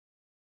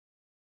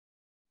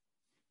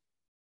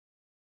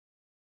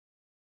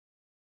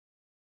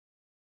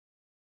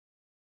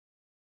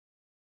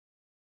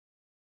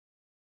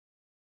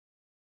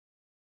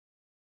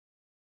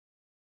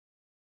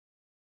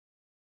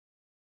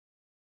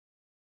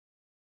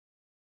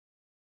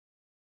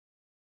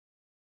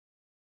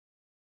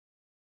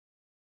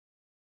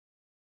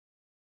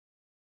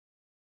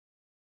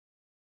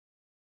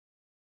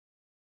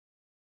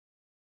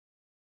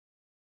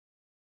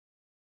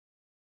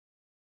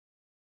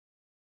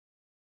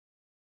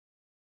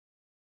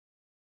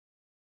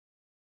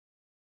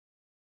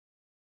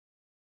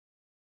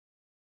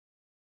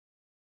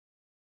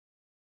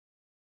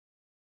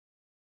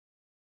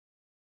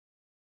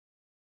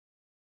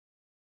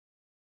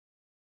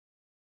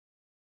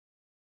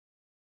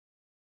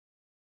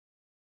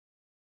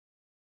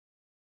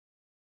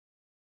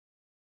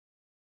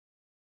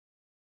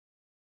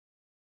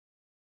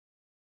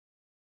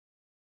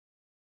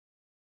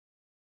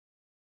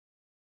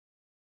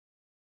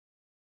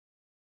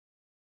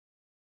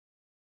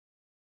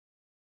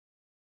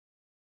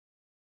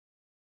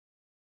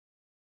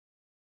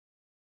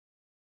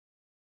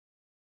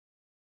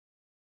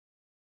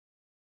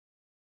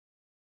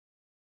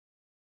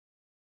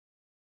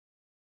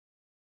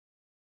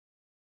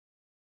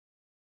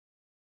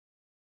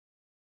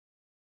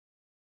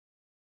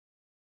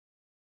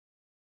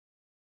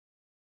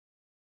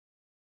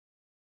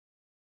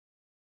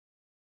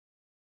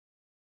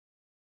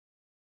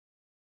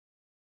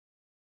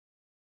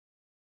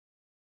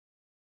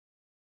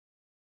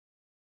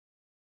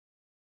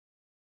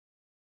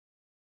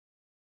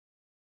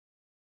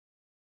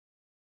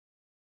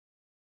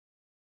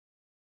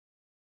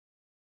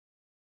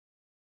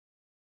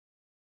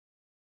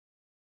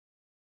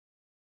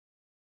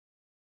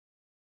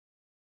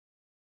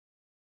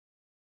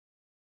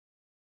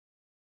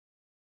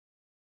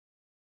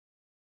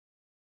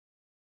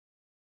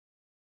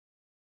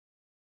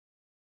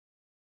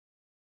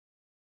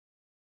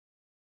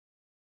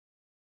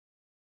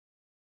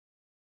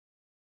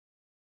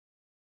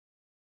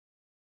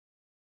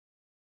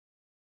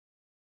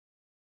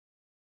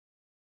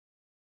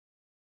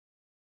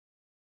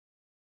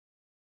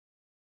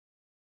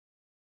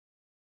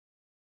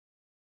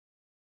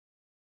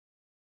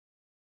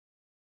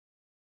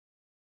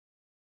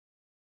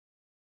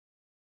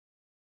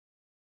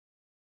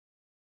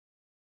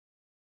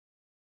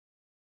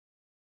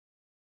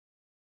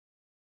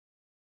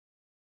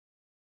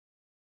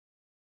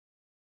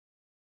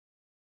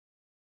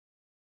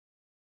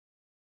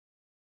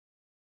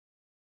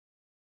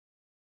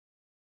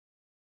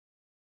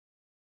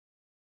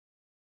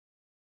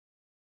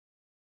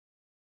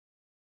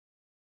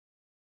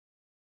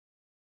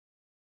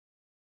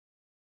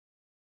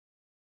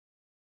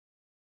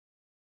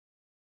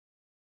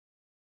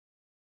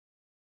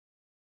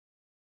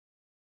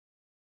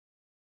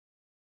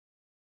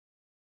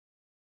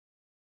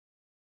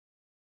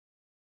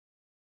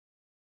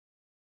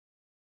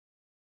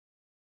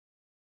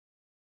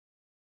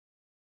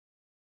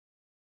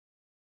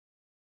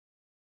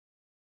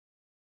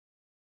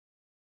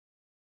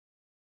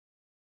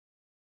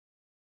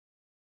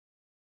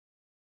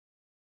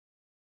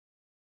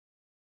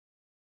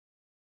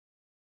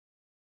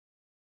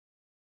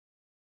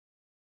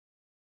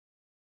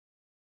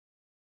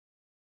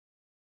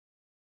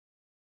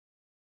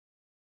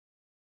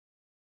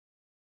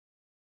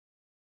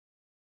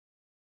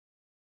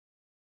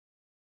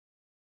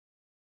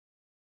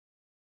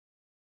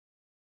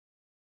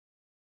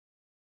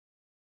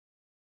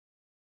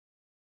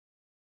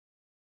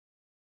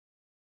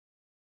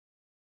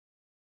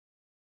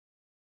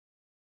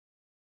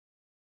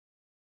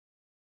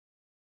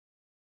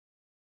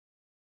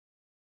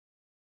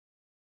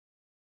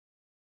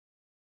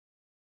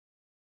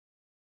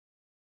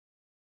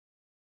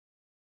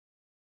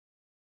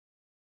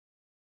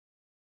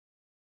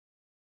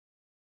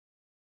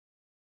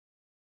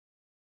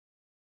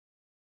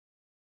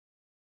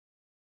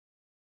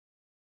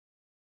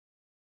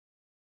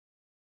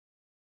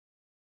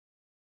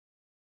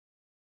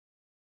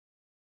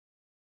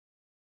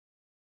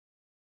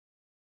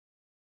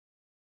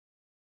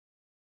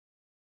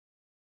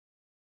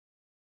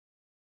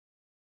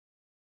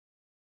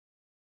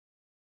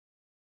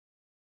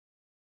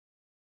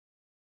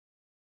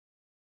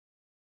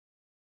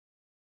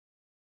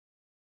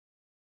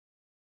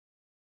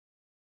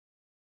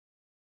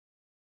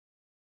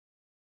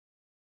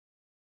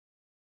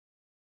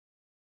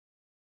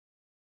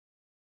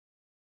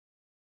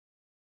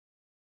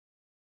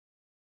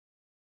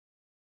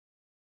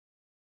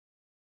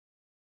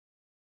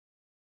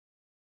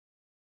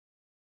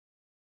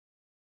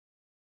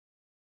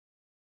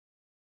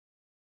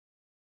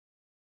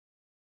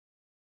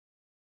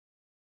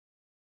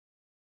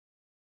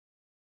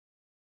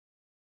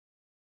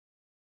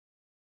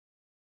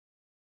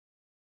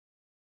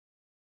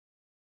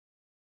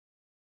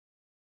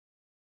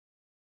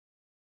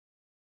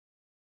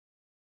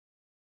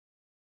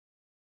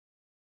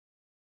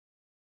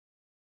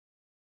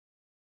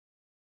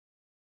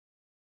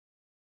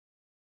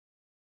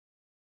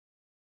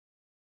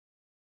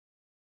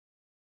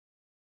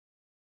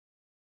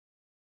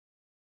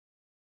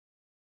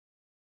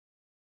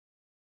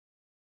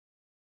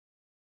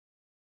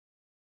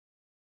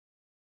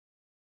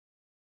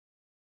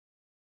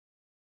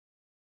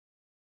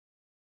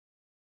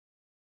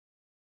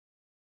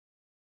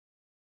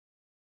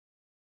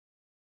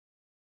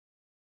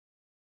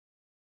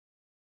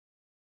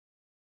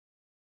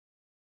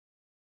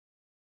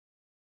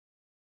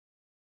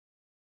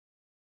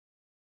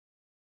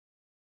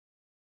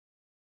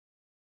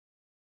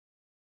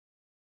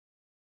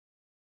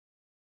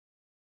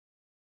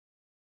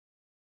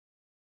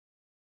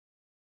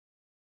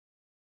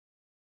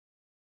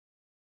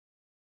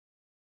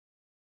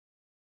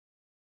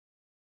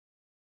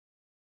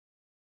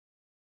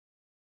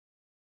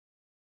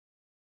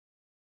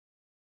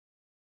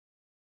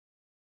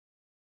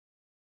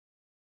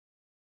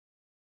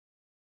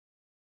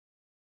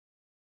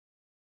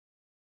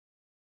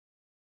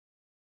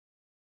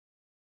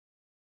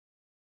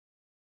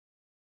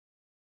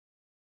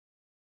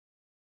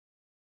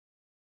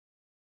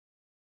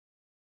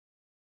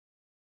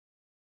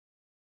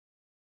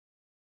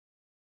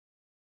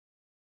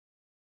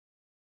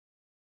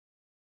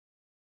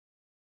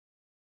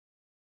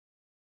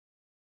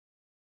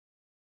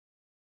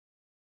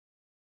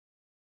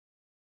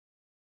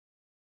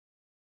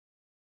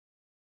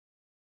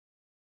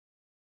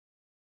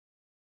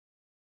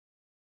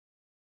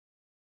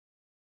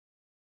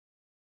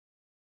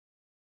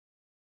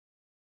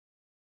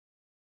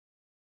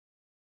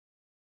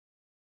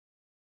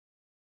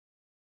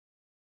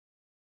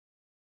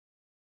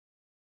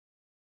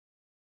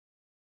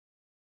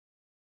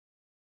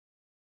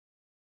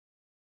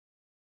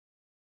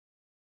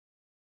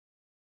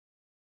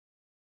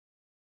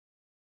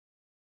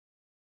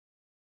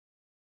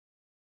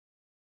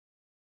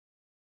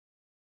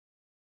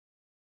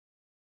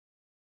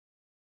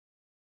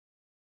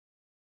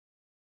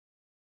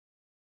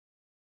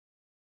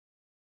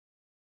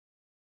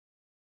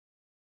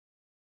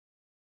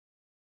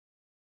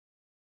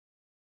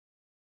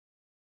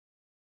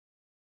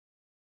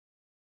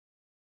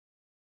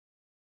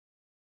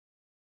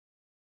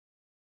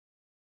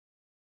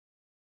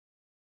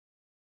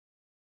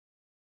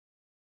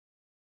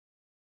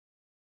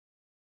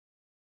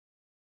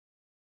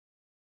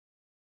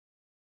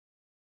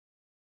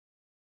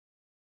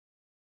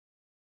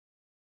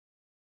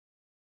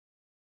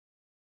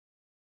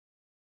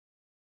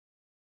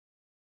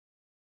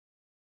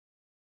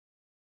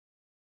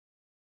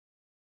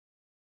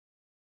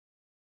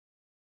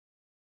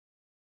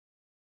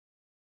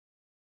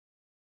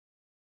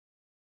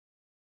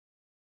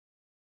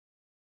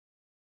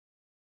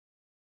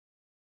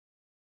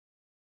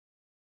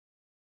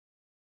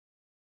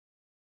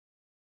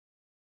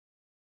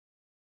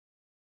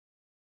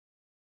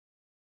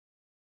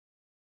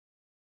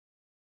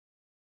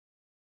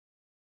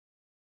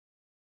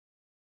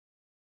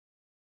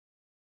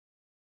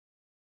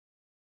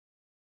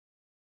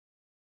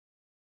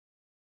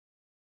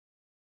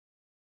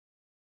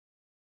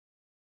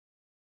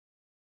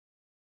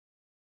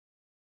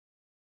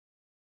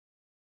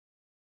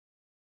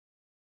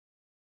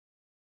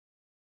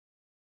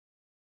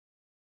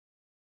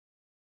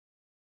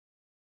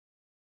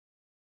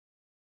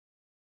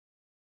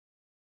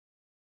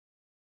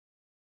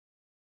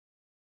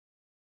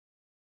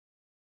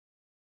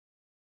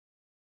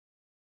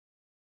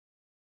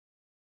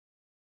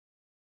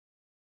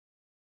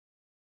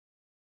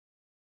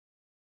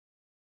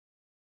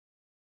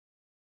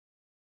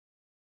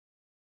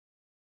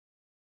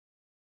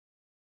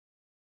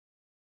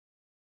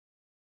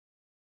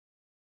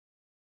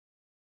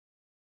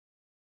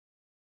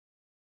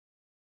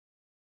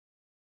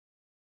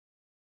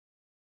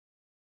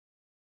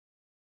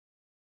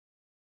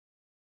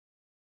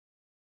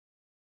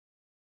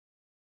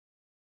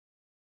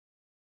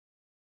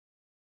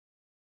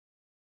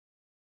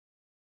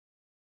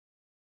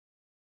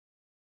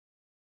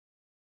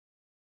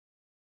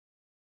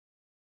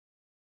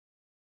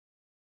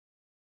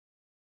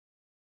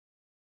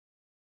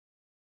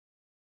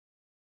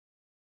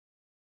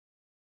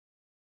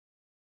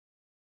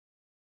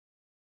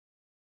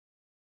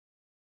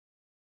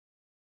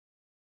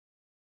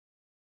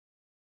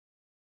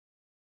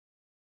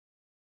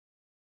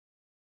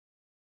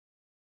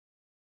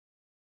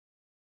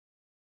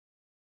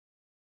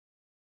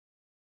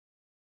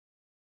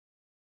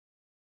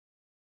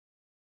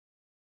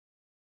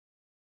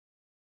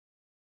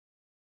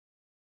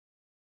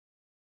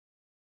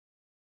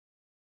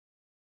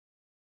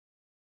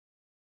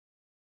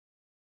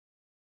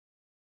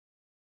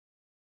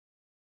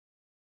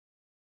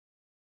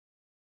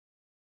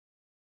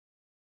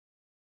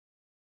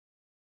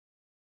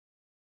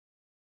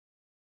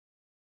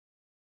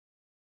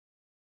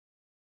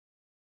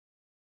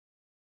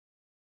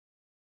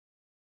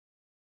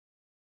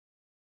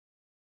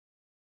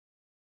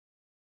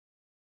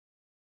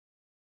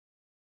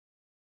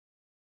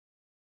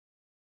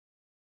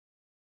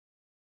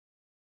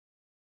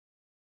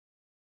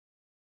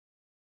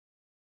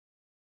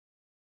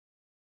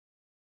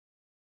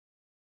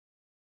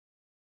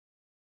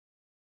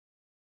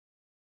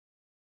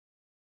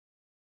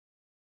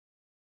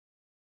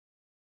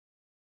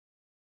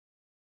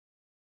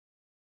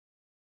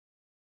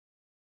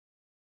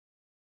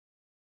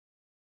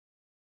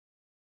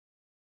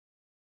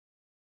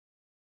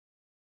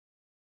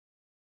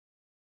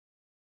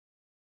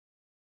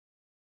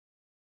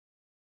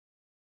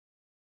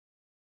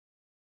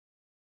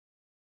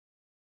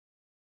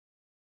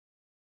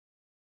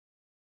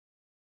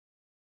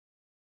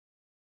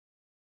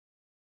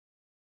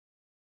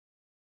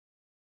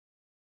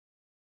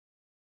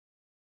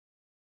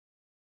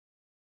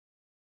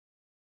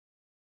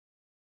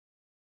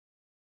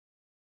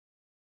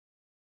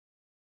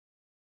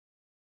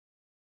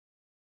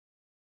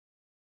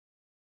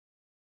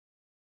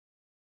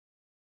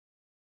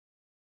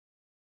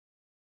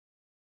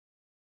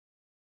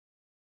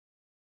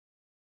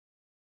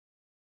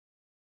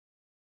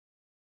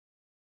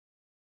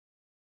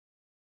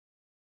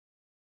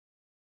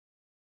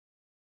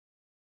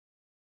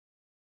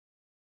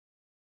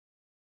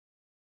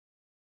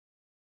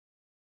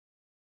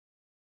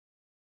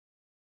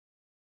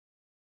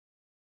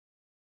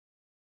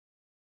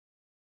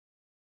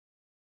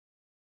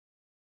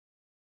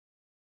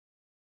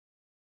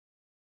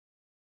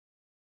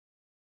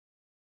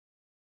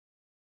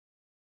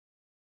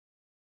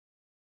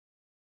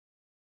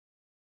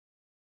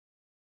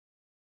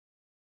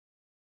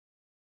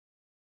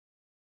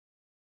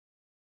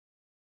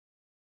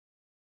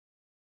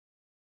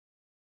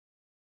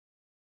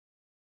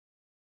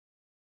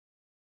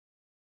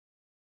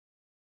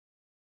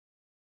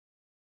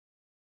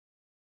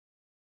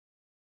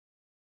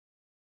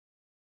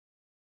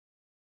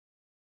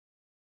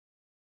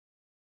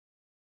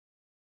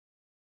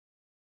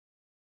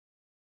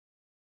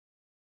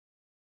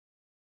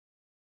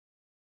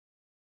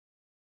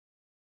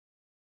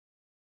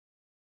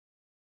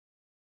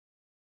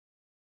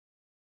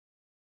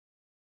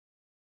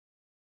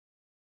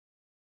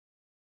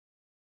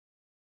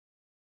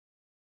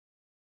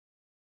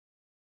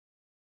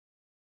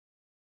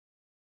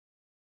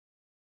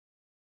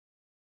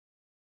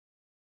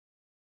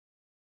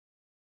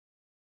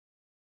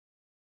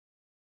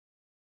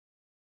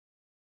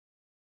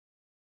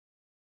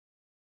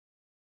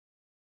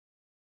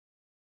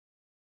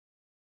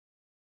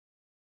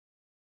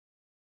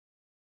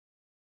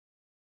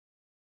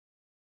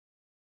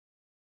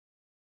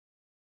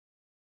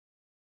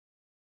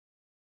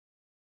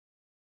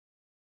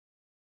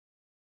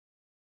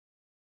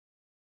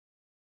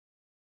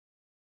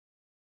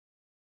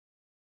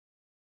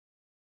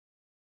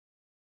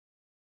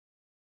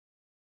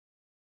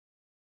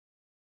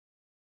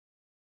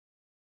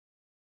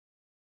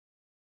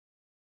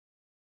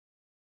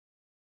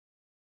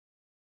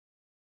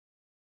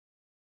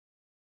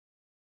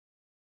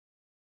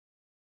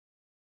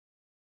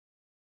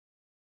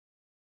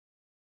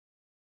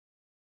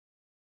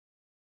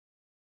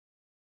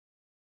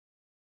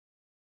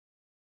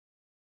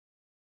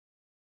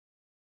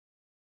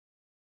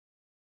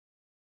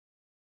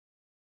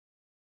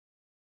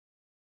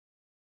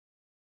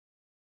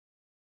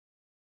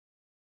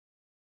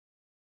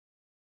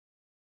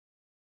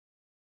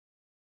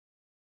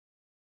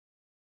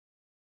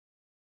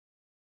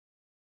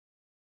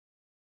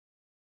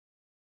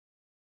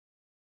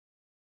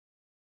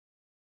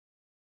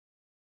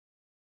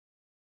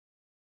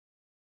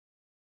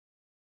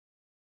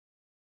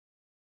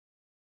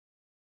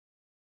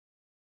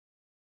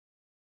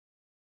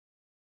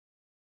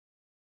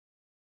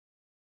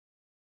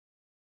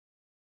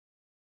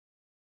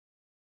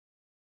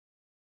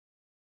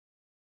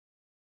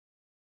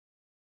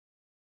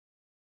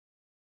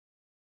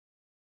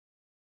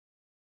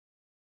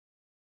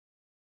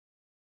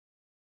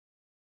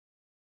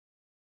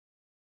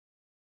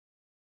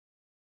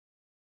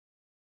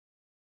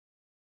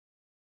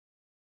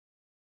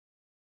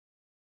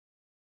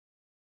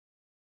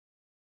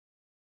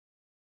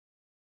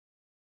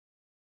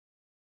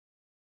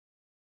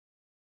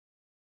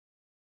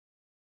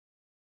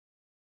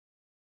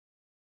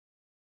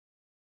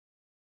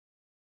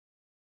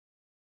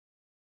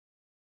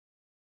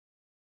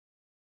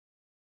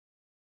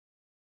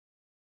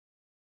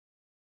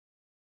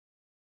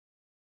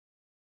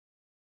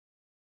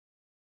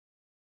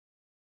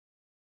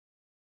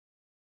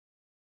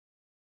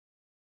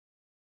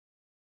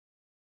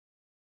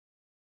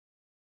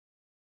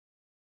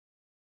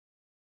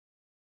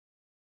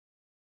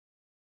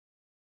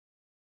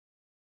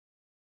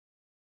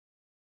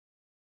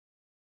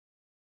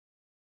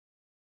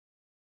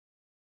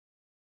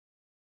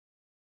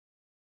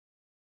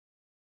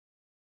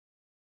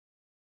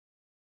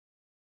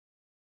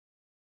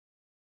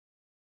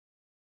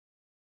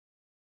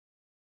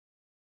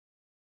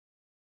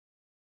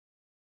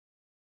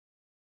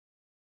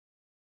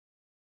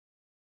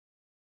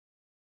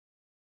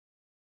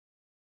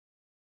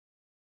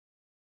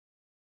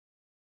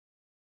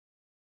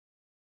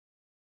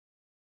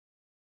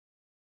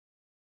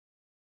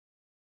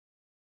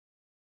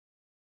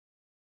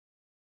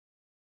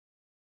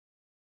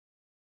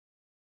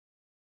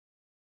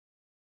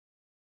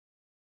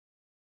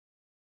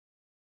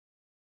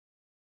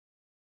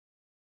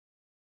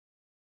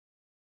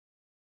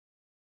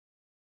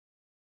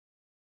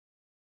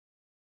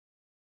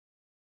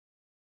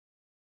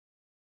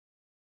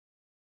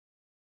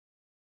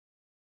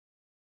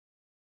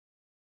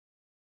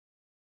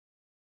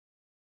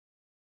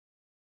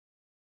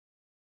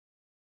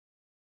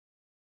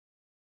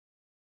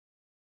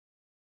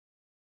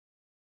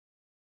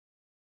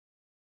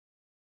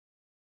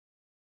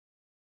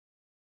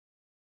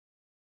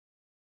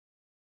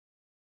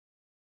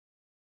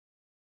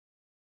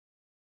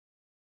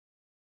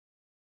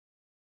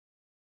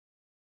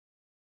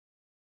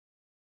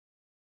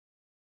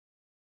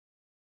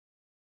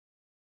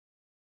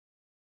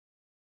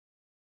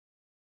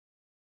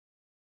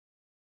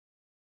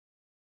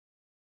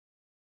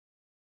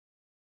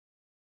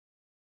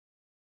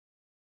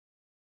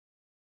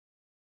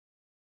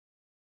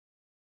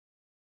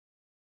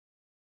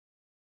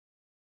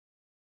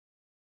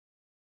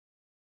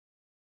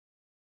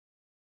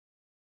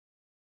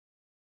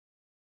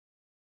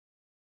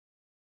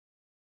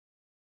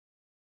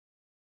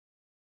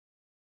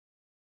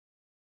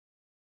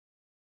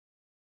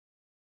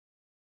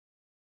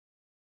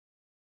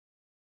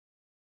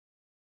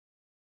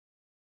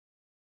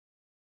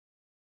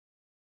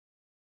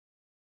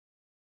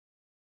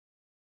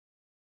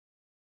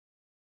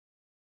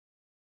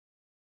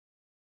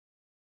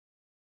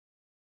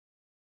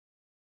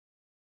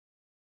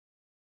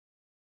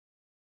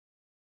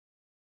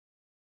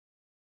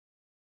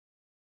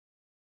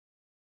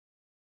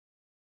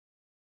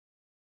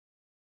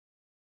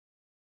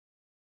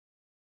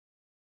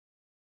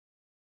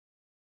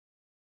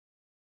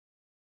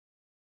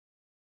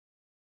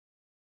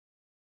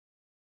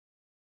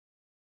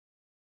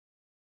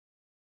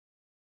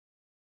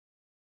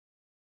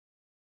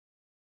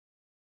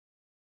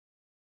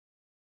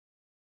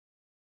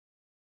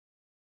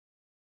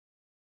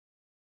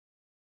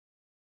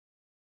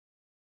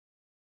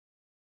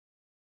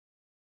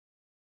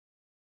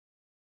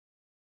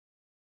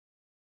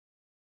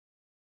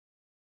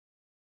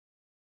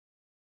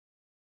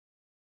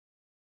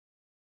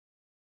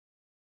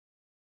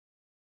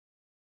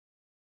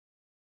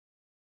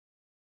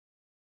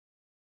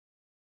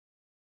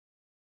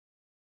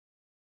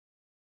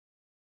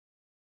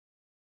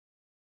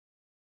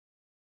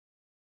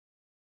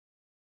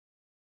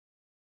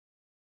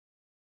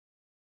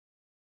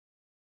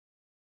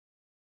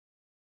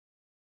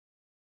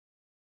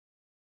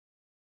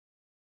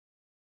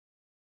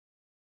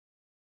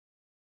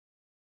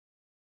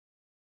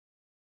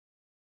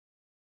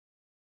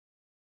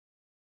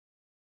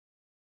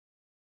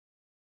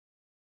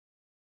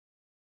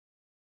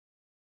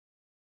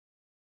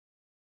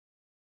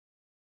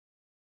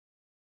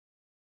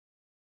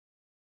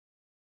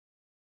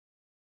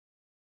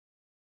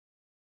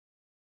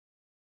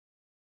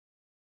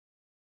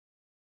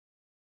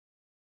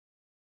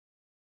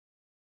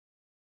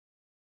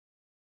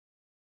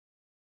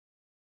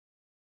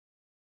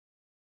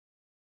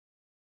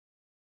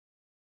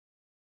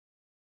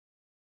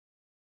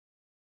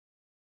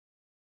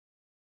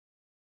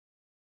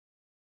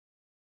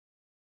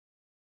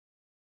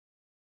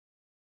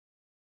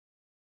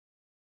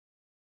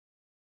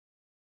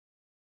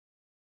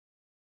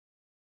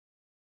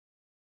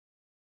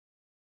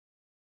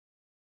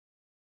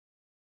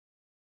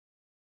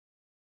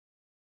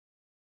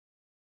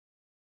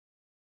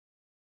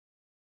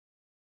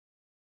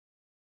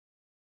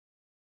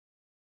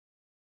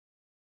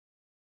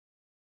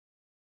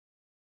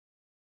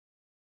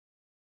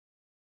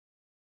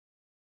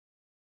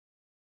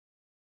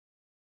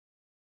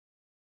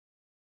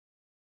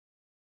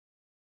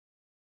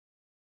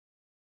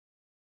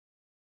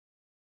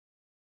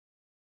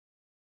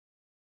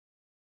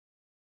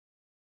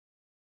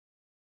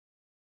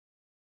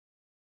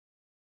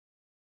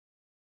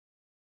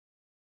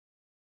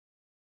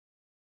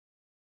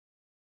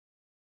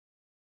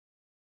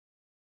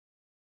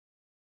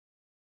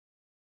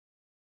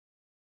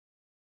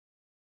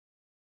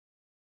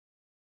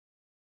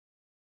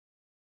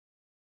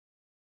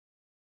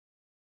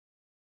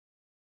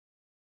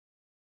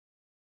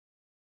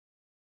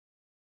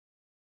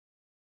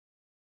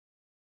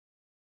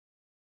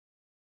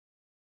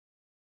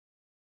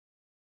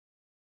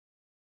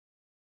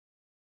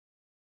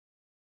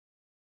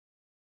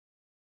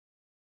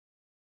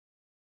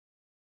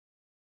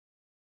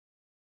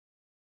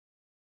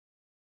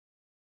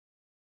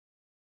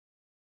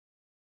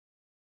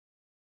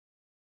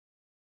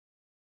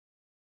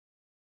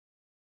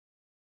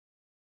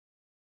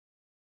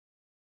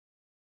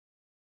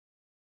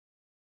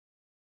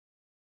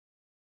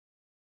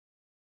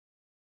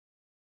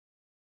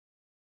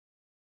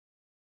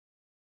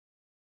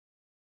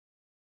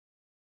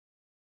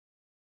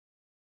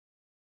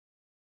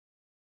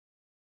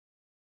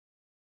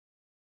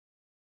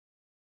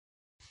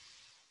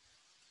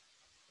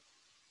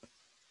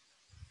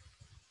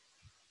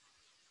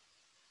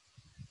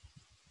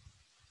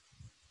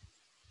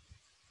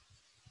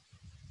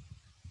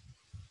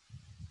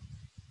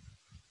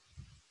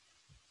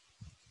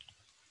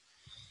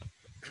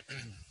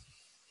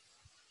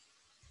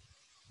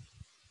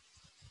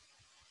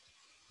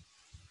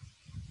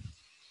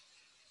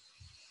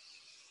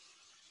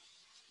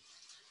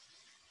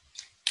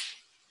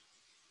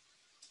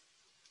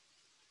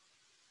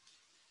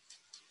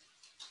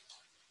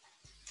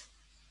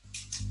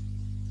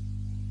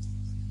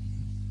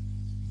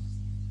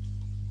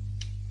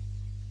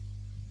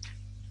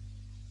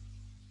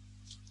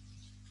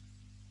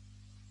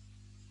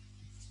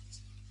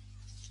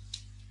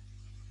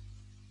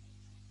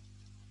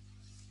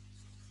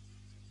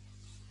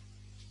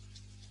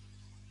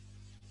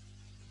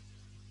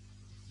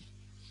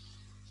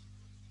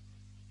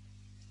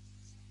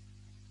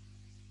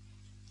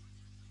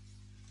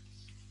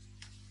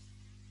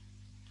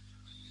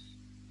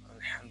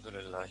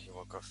Alhamdulillahi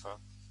wa kafa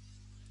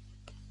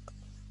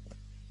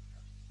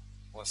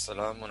wa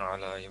salamun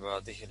ala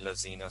ibadihi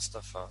allazina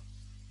astafa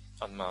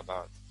amma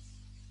ba'd.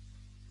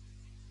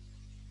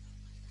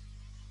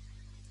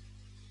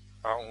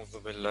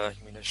 A'udhu billahi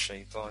minash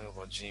shaitanir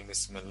rajim.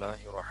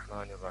 Bismillahir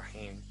rahmanir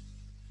rahim.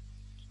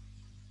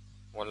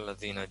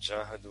 Walladhina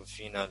jahadu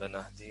fina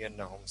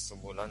lanahdiyannahum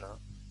subulana.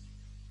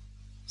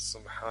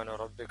 Subhana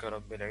rabbika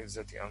rabbil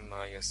izzati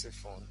amma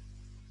yasifun.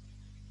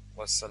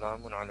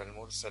 Wassalamun ala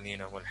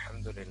al-mursalin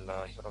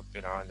walhamdulillahi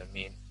rabbil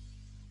alamin.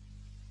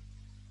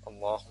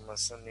 Allahumma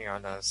salli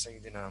ala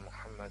Sayyidina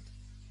Muhammad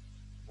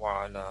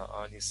wa ala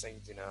ali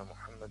Sayyidina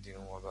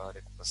Muhammadin wa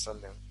barik wa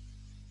sallim.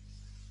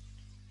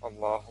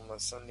 Allahumma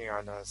salli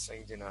ala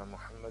Sayyidina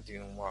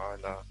Muhammadin wa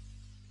ala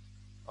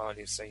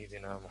ali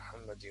Sayyidina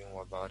Muhammadin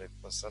wa barik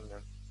wa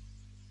sallim.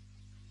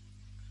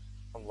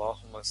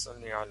 Allahumma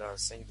salli ala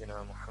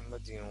Sayyidina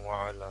Muhammadin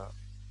wa ala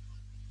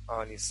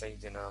ali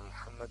Sayyidina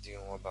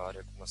Muhammadin wa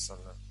barik wa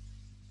sallim.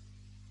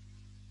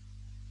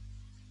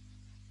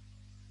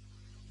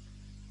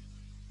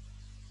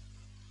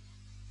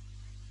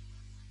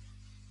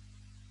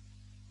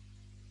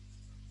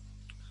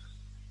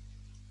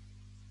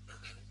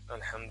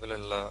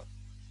 Alhamdulillah,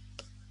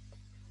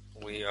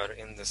 we are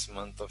in this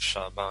month of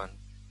Shaban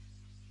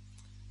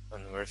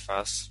and we're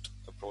fast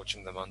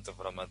approaching the month of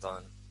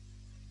Ramadan.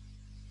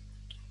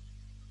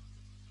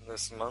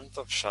 This month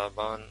of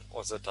Shaban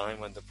was a time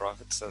when the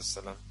Prophet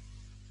ﷺ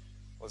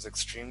was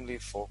extremely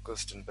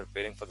focused in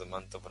preparing for the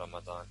month of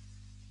Ramadan.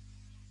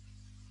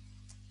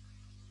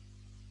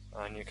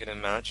 And you can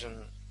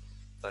imagine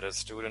that a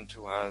student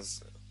who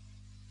has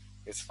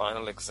his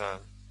final exam,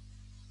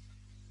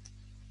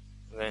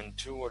 then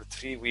 2 or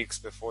 3 weeks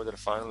before their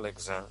final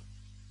exam,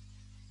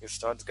 he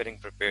starts getting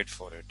prepared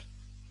for it.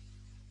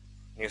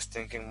 He is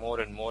thinking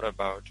more and more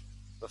about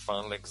the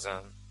final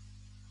exam.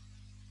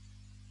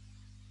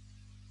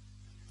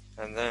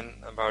 And then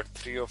about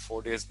 3 or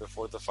 4 days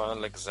before the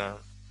final exam,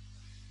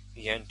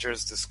 he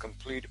enters this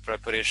complete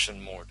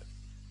preparation mode.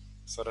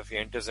 He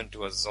enters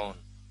into a zone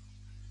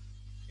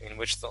in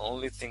which the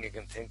only thing he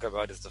can think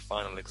about is the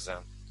final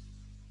exam.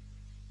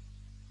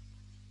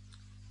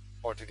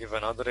 Or to give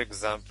another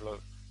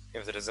example,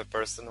 if there is a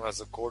person who has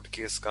a court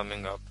case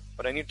coming up,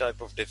 or any type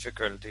of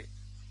difficulty,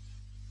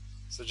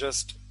 so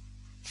just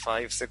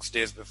 5-6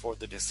 days before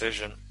the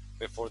decision,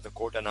 before the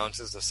court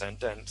announces the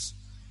sentence,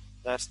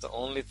 that's the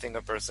only thing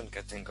a person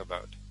can think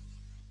about.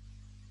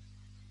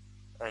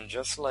 And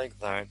just like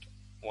that,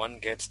 one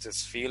gets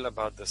this feel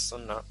about the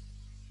Sunnah,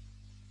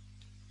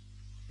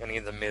 the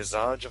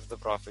mizaj of the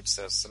Prophet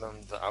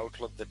ﷺ, the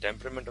outlook, the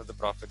temperament of the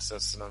Prophet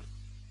ﷺ,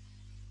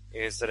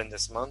 is that in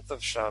this month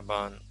of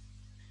Shaban,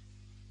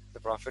 the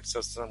Prophet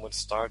ﷺ would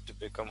start to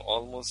become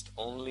almost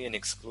only and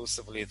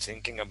exclusively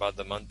thinking about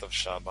the month of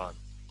Shaban,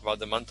 about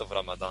the month of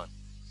Ramadan.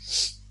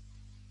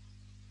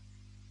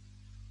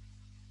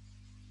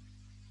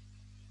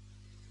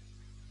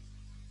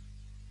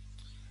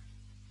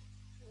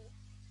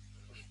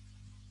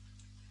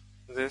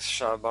 This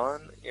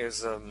Shaban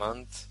is a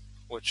month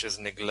which is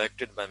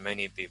neglected by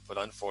many people,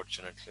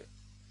 unfortunately.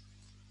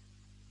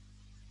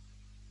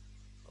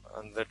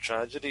 And the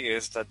tragedy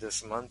is that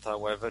this month,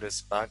 however,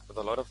 is packed with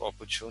a lot of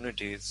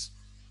opportunities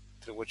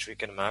through which we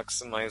can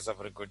maximize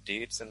our good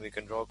deeds and we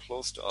can draw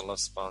close to Allah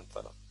subhanahu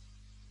wa ta'ala.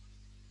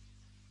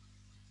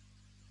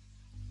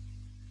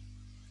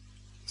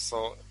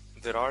 So,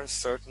 there are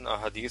certain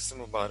ahadith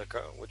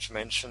mubarakah which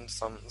mention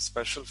some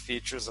special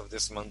features of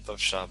this month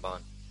of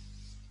Shaban.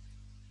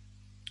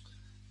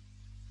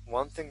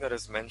 One thing that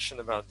is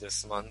mentioned about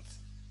this month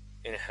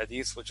in a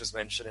hadith which is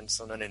mentioned in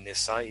Sunan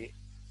al-Nisa'i,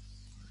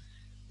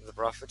 the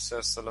Prophet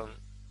ﷺ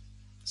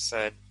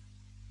said,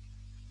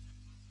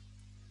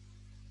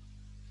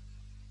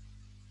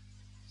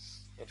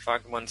 in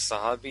fact, one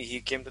Sahabi,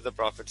 he came to the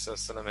Prophet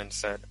ﷺ and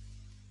said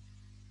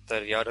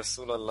that, Ya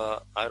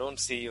Rasulullah, I don't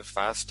see you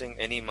fasting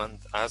any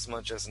month as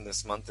much as in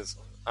this month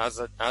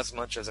as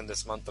much as in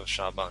this month of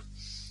Shaban.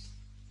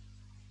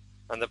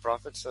 And the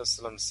Prophet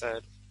ﷺ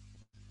said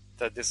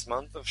that this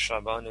month of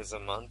Shaban is a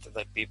month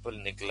that people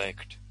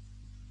neglect.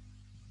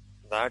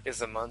 That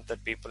is a month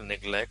that people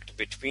neglect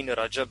between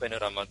Rajab and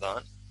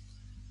Ramadan.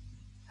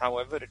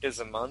 However, it is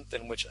a month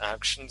in which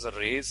actions are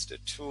raised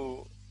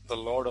to the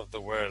Lord of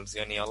the worlds,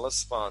 Yani Allah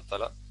subhanahu wa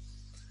ta'ala.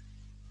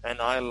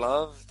 And I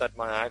love that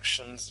my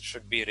actions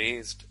should be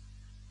raised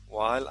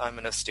while I'm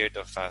in a state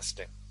of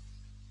fasting.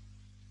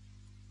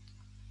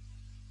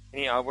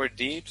 Our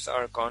deeds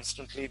are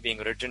constantly being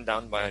written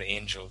down by our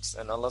angels,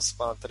 and Allah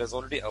subhanahu wa ta'ala is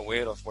already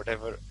aware of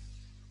whatever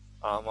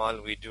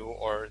amal we do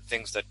or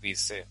things that we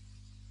say.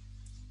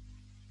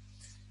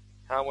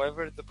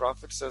 However, the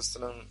Prophet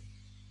ﷺ,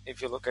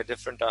 if you look at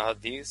different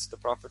ahadith, the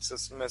Prophet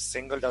ﷺ has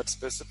singled out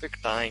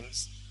specific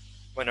times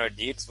when our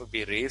deeds will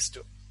be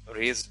raised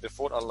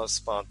before Allah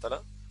subhanahu wa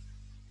ta'ala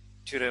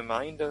to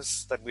remind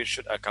us that we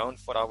should account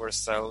for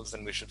ourselves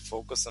and we should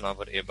focus on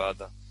our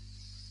ibadah.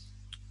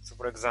 So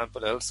for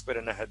example, elsewhere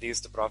in a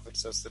hadith, the Prophet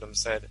ﷺ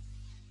said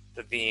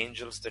that the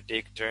angels, they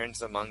take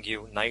turns among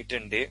you night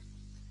and day,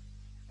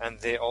 and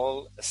they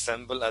all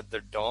assemble at the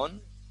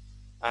dawn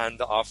and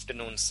the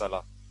afternoon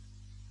salah,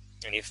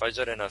 yani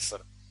Fajr and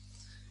Asr.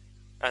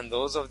 And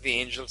those of the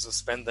angels who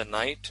spend the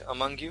night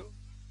among you,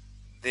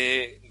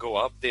 they go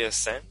up, they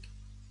ascend,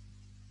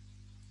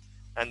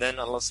 and then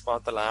Allah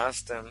subhanahu wa ta'ala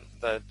asks them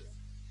that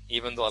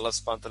even though Allah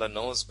subhanahu wa ta'ala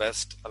knows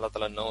best, Allah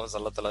ta'ala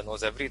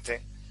knows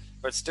everything,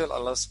 but still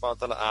Allah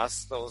subhanahu wa ta'ala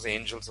asks those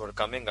angels who are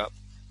coming up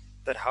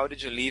that how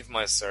did you leave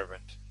my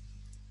servant?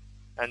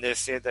 And they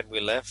say that we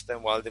left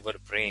them while they were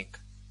praying.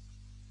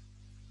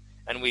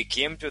 And we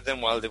came to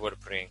them while they were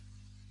praying.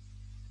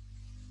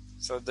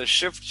 So the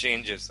shift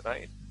changes,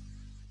 right?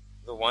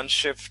 The one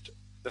shift,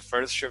 the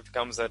first shift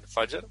comes at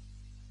Fajr,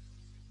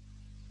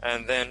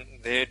 and then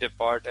they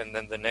depart, and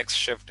then the next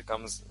shift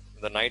comes,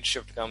 the night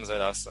shift comes at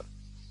Asr,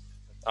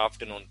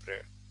 afternoon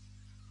prayer.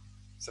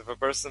 So if a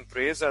person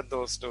prays at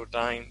those two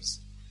times,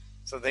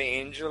 so the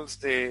angels,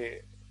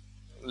 they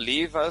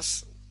leave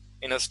us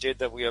in a state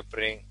that we are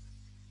praying,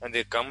 and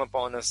they come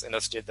upon us in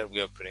a state that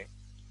we are praying.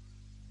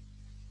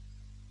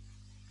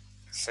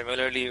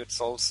 Similarly,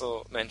 it's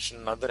also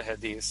mentioned in other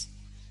hadiths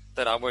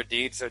that our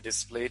deeds are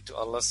displayed to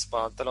Allah subhanahu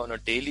wa ta'ala on a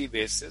daily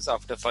basis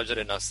after Fajr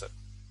and Asr,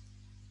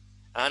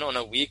 and on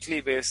a weekly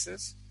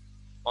basis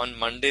on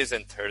Mondays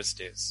and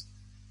Thursdays.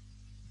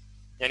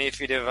 And if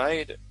we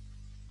divide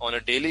on a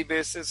daily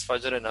basis,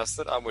 Fajr and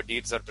Asr, our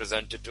deeds are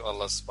presented to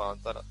Allah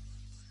subhanahu wa ta'ala.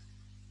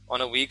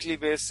 On a weekly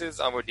basis,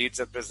 our deeds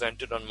are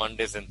presented on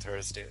Mondays and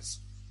Thursdays.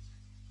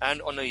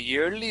 And on a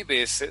yearly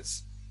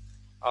basis,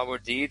 our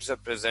deeds are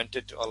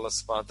presented to Allah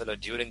subhanahu wa ta'ala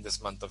during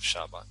this month of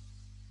Shaban.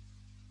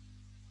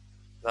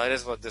 That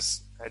is what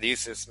this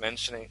hadith is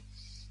mentioning,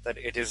 that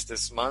it is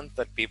this month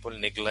that people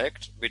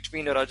neglect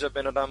between Rajab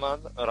and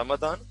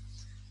Ramadan,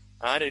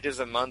 and it is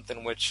a month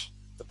in which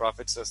the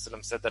Prophet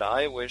ﷺ said that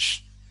I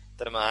wish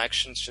that my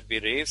actions should be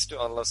raised to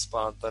Allah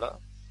subhanahu wa ta'ala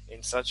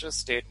in such a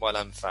state while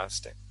I'm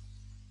fasting.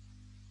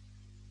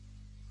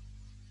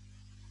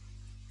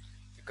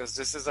 Because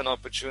this is an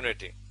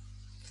opportunity.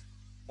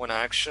 When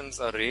actions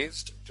are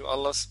raised to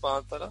Allah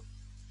subhanahu wa ta'ala,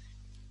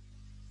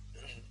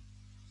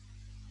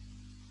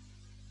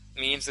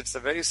 means it's a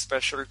very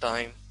special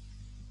time,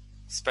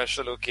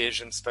 special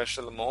occasion,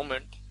 special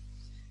moment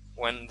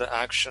when the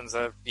actions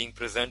are being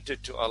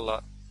presented to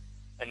Allah,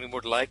 and we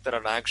would like that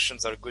our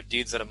actions, our good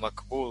deeds are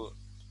makbul,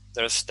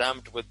 they're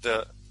stamped with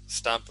the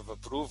stamp of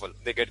approval.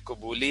 They get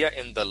kubuliya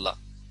in Allah.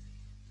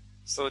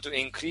 So to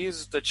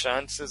increase the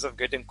chances of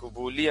getting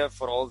kubuliya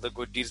for all the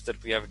good deeds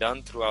that we have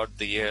done throughout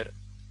the year,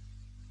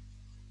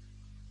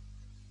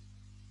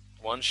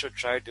 one should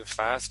try to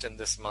fast in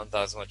this month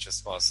as much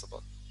as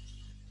possible.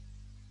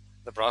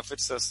 The Prophet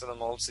ﷺ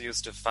also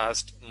used to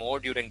fast more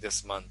during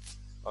this month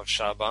of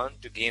Shaban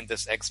to gain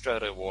this extra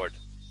reward,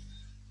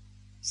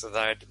 so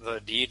that the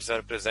deeds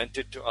are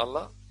presented to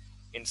Allah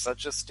in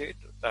such a state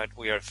that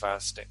we are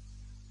fasting.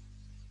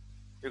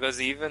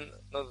 Because even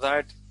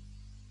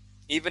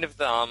if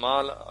the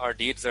amal, our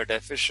deeds are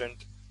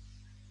deficient,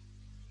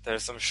 there are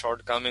some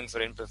shortcomings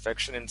or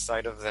imperfection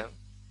inside of them.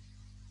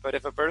 But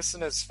if a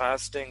person is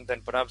fasting,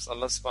 then perhaps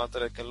Allah subhanahu wa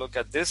ta'ala can look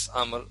at this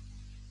amal,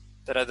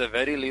 that at the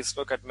very least,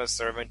 look at my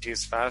servant, he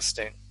is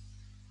fasting.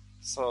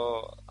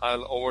 So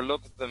I'll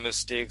overlook the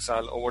mistakes,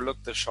 I'll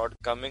overlook the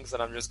shortcomings,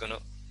 and I'm just going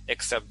to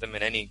accept them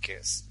in any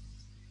case.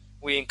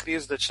 We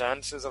increase the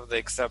chances of the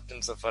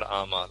acceptance of our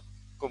amal,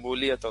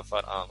 kubuliyat of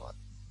our amal.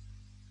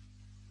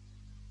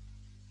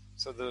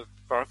 So the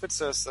Prophet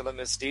ﷺ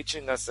is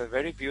teaching us a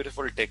very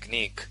beautiful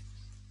technique.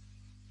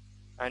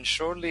 And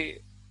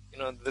surely,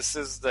 this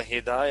is the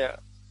hidayah,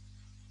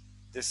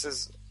 this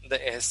is the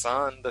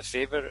ihsan, the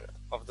favor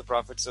of the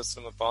Prophet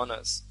ﷺ upon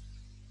us,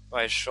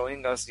 by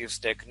showing us these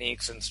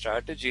techniques and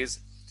strategies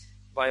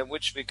by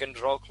which we can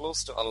draw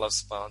close to Allah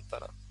subhanahu wa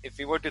ta'ala. If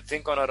we were to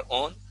think on our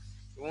own,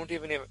 we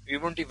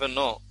won't even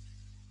know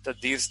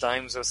that these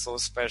times are so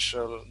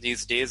special,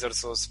 these days are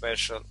so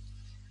special,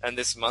 and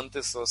this month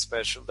is so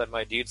special that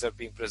my deeds are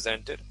being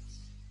presented.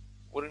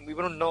 We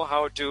wouldn't know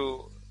how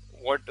to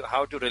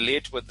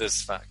relate with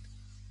this fact.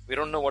 We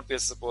don't know what we're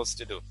supposed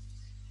to do.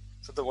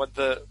 So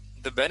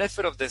the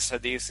benefit of this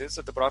hadith is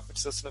that the Prophet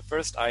ﷺ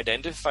first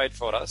identified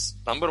for us,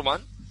 number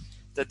one,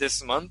 that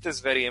this month is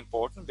very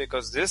important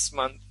because this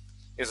month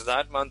is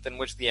that month in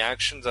which the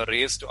actions are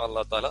raised to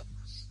Allah Ta'ala.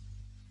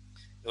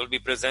 They will be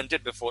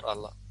presented before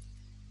Allah.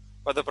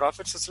 But the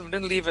Prophet ﷺ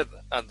didn't leave it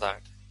at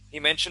that. He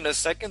mentioned a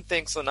second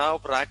thing. So now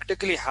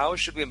practically, how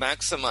should we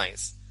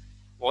maximize?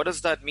 What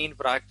does that mean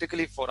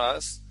practically for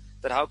us?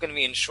 That how can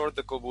we ensure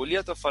the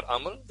kubuliyat of our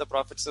amal? The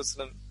Prophet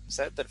ﷺ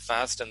said that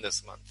fast in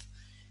this month.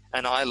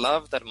 And I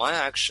love that my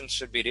actions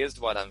should be raised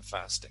while I'm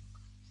fasting.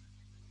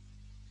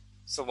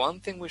 So one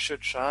thing we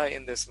should try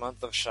in this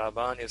month of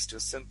Shaban is to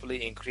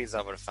simply increase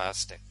our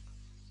fasting.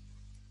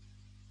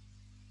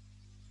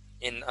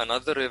 In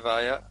another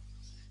riwayah,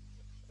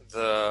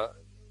 the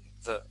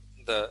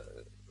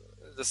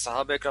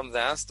Sahaba Ikram, they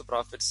asked the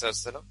Prophet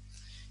ﷺ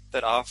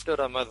that after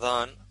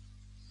Ramadan,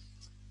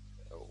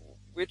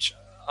 which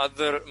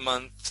other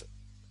month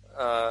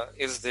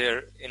is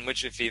there in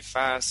which if we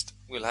fast,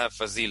 we'll have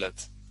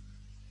fazilat?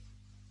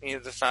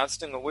 The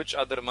fasting of which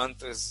other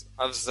month is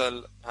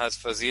afzal, has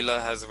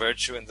fazila, has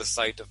virtue in the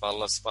sight of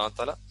Allah subhanahu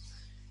wa ta'ala?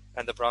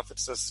 And the Prophet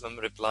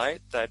ﷺ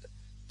replied that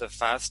the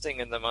fasting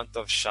in the month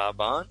of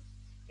Shaban,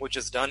 which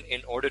is done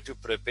in order to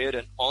prepare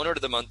and honor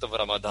the month of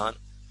Ramadan,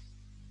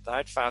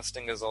 that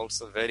fasting is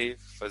also very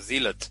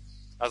fazilat,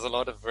 has a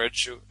lot of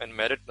virtue and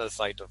merit in the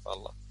sight of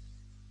Allah.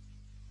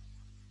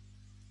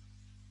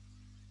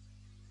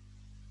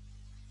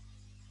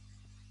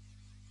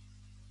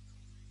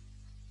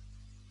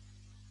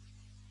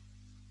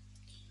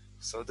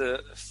 So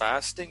the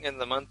fasting in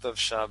the month of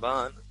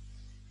Shaban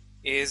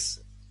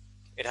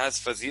it has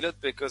fazilat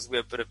because we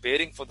are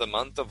preparing for the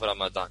month of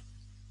Ramadan.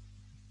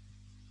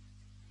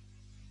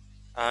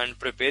 And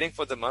preparing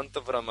for the month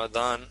of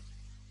Ramadan,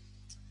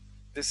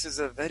 this is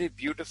a very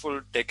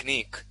beautiful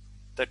technique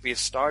that we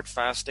start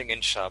fasting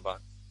in Shaban.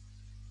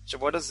 So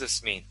what does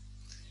this mean?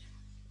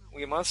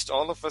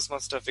 All of us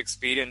must have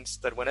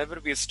experienced that whenever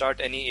we start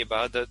any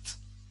ibadat,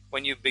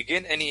 when you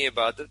begin any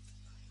ibadat,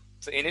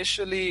 so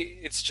initially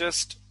it's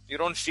just, you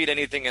don't feel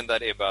anything in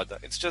that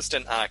ibadah. It's just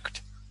an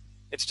act.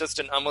 It's just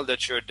an amal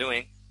that you're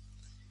doing.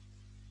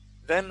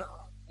 Then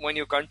when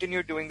you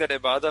continue doing that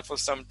ibadah for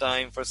some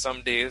time, for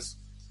some days,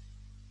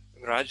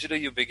 gradually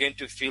you begin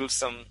to feel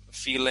some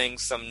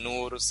feelings, some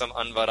nur, some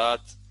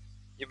anvarat.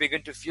 You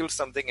begin to feel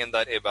something in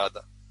that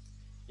ibadah.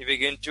 You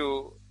begin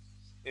to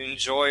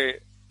enjoy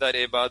that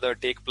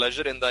ibadah, take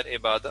pleasure in that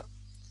ibadah.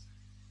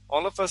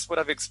 All of us would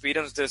have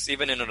experienced this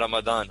even in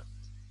Ramadan.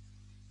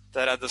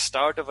 That at the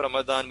start of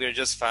Ramadan, we're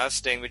just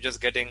fasting, we're just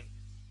getting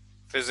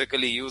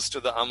physically used to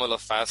the amal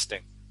of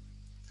fasting.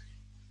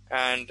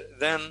 And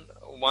then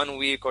 1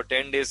 week or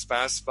 10 days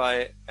pass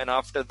by, and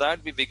after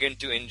that we begin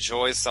to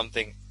enjoy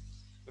something.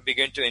 We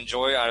begin to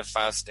enjoy our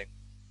fasting.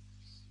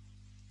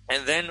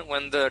 And then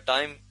when the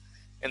time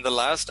in the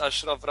last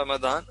Ashr of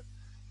Ramadan,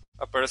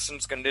 a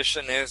person's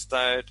condition is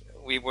that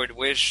we would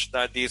wish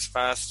that these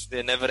fasts,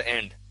 they never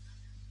end.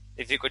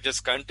 If you could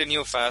just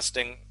continue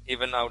fasting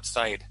even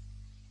outside.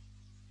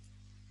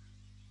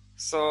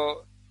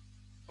 So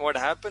what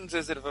happens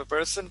is that if a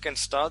person can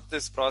start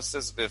this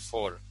process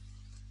before,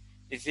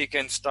 if he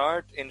can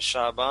start in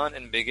Shaban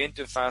and begin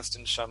to fast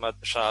in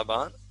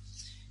Shaban,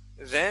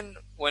 then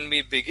when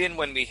we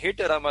hit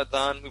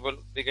Ramadan, we will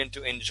begin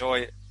to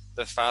enjoy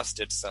the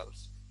fast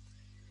itself.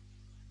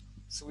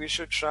 So we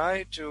should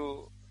try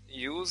to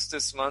use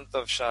this month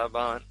of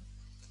Shaban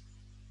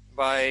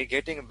by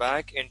getting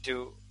back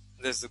into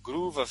this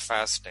groove of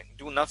fasting.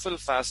 Do nafil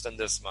fast in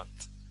this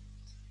month.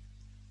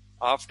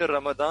 After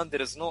Ramadan,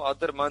 there is no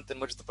other month in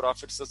which the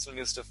Prophet ﷺ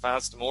used to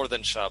fast more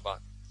than Shaban.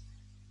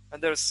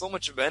 And there is so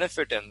much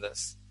benefit in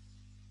this.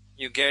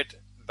 You get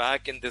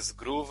back in this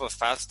groove of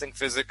fasting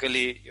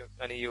physically,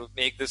 and you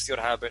make this your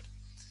habit.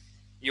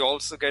 You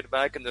also get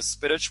back in the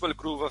spiritual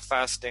groove of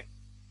fasting.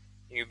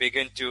 You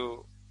begin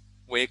to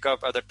wake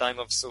up at the time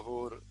of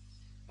suhoor.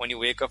 When you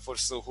wake up for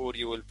suhoor,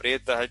 you will pray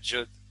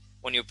tahajjud.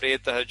 When you pray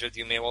tahajjud,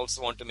 you may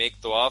also want to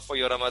make dua for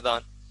your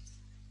Ramadan.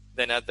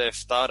 Then at the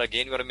iftar,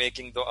 again you are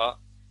making dua.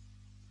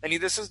 And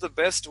this is the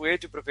best way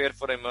to prepare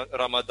for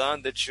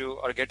Ramadan, that you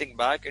are getting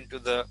back into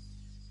the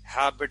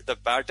habit, the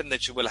pattern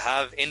that you will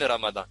have in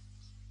Ramadan.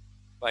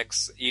 Like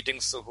eating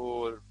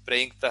suhoor,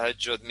 praying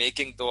tahajjud,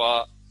 making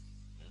dua.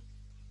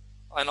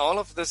 And all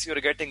of this you're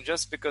getting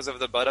just because of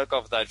the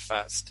barakah of that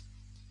fast.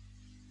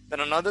 Then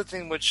another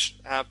thing which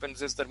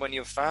happens is that when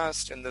you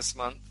fast in this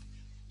month,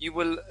 you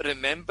will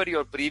remember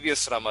your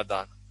previous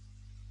Ramadan.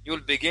 You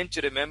will begin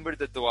to remember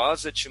the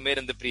du'as that you made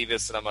in the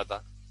previous Ramadan.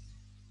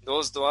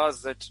 Those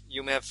du'as that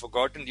you may have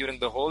forgotten during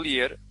the whole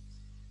year,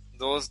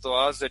 those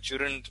du'as that you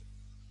didn't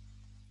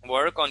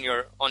work on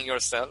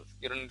yourself,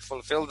 you didn't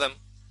fulfill them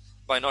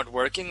by not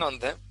working on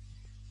them.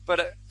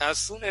 But as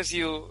soon as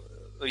you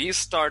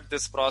restart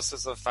this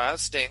process of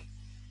fasting,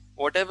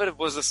 whatever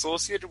was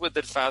associated with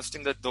that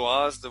fasting, the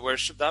du'as, the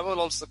worship, that will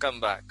also come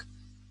back.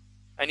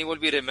 And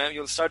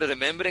you'll start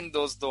remembering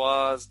those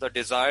du'as, the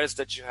desires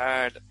that you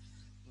had,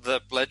 the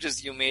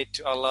pledges you made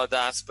to Allah, the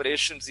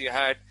aspirations you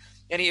had,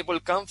 and it will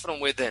come from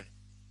within.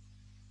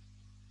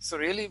 So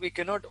really, we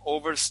cannot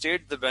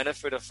overstate the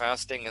benefit of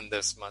fasting in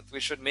this month. We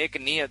should make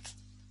niyat.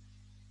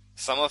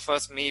 Some of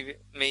us may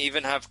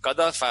even have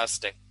qada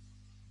fasting.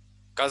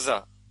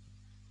 Qaza.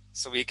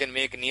 So we can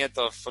make niyat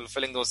of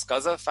fulfilling those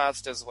qaza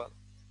fast as well.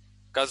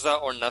 Qaza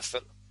or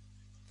nafil.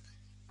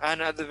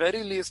 And at the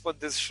very least, what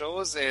this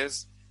shows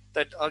is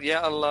that,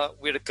 Ya Allah,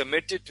 we're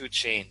committed to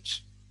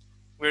change.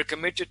 We're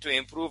committed to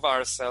improve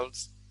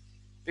ourselves.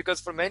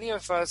 Because for many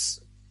of us,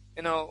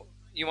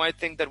 you might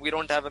think that we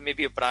don't have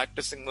maybe a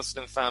practicing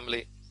Muslim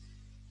family.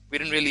 We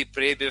didn't really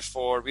pray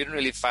before. We didn't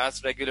really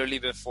fast regularly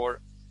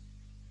before.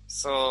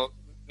 So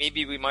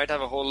maybe we might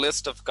have a whole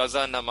list of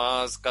qaza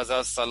namaz,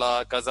 qaza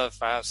salah, qaza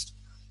fast,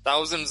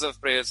 thousands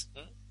of prayers.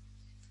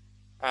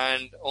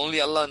 And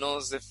only Allah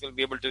knows if we'll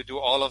be able to do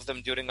all of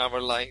them during our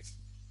life.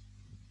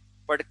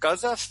 But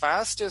qaza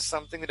fast is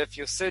something that if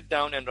you sit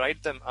down and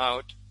write them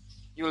out,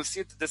 you will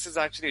see that this is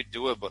actually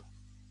doable.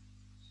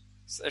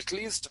 So at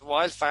least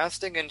while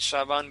fasting in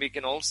Shaban, we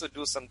can also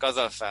do some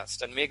qaza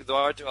fast and make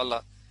dua to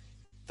Allah.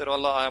 that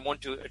Allah, I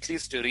want to at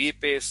least to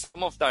repay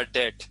some of that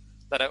debt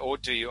that I owe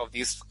to you of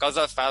these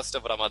qaza fast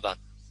of Ramadan.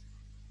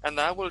 And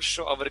that will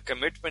show our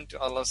commitment to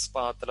Allah subhanahu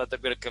wa ta'ala,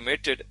 that we are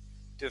committed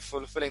to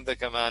fulfilling the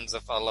commands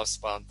of Allah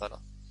subhanahu wa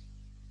ta'ala.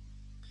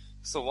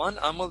 So one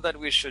amal that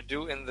we should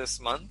do in this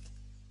month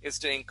is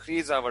to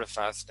increase our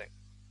fasting.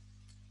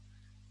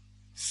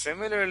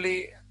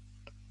 Similarly,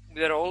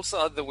 there are also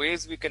other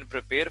ways we can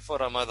prepare for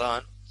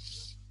Ramadan.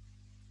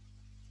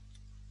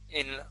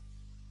 In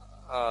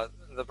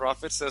the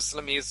Prophet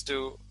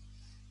ﷺ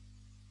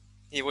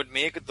he would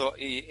make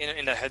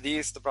in a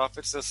hadith, the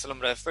Prophet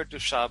ﷺ referred to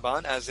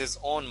Shaban as his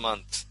own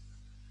month.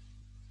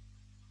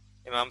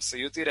 Imam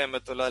Suyuti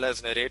Rahmatullah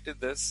has narrated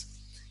this.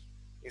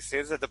 He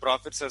says that the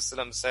Prophet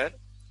ﷺ said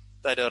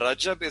that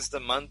Rajab is the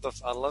month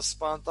of Allah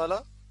subhanahu wa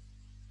ta'ala,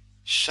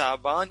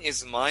 Shaban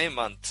is my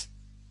month,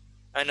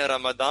 and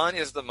Ramadan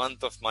is the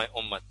month of my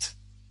ummat.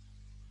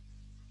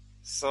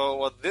 So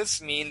what this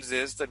means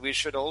is that we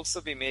should also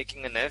be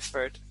making an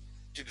effort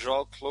to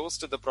draw close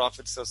to the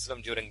Prophet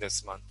ﷺ during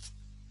this month.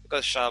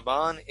 Because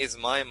Shaban is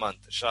my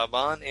month.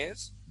 Shaban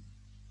is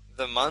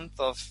the month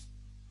of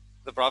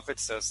the Prophet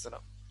ﷺ.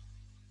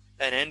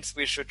 And hence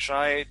we should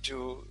try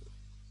to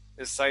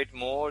recite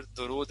more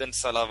durood and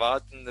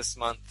salawat in this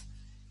month.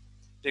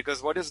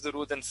 Because what is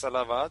durood and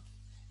salawat?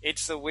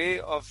 It's a way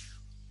of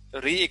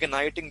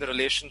reigniting the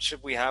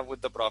relationship we have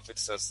with the Prophet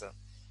ﷺ.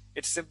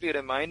 It's simply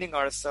reminding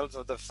ourselves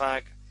of the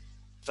fact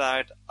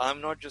that I'm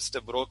not just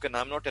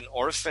I'm not an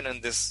orphan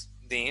in this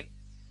deen.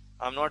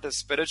 I'm not a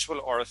spiritual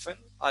orphan.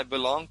 I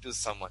belong to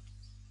someone.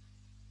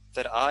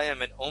 That I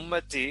am an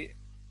ummati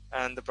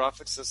and the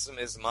Prophet ﷺ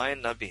is my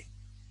Nabi.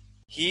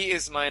 He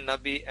is my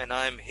Nabi and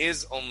I am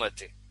his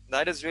ummati.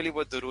 That is really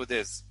what durood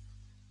is.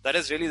 That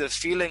is really the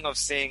feeling of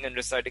saying and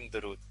reciting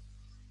durood.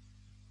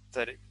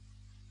 That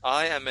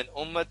I am an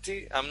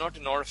ummati, I'm not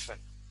an orphan.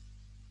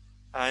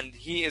 And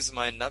he is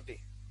my Nabi.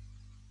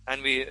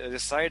 And we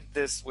recite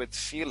this with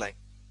feeling.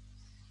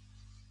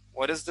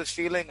 What is the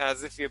feeling?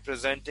 As if we are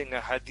presenting a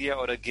hadiyah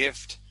or a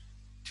gift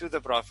to the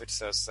Prophet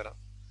ﷺ.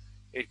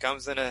 It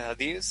comes in a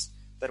hadith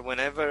that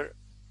whenever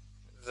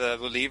the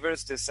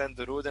believers they send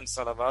durood and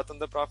salawat on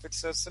the Prophet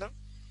ﷺ,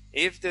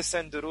 if they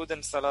send durood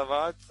and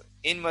salawat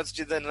in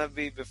Masjid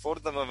al-Nabi before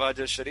the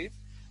Mawajah Sharif,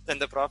 then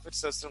the Prophet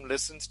ﷺ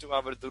listens to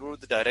our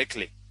durood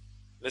directly,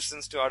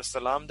 listens to our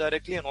salam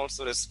directly and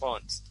also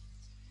responds.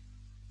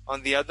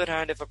 On the other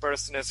hand, if a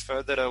person is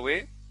further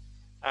away,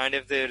 and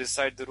if they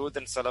recite durood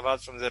and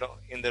salawat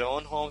in their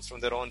own homes, from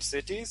their own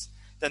cities,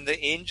 then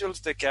the angels,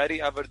 they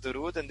carry our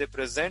durood and they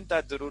present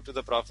that durood to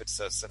the Prophet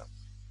ﷺ.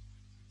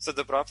 So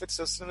the Prophet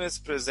ﷺ is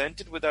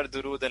presented with our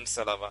durood and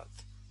salawat.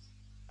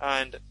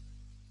 And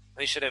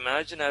we should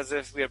imagine as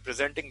if we are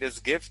presenting this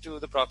gift to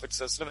the Prophet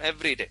ﷺ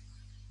every day.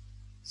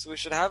 So we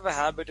should have a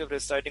habit of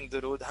reciting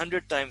durood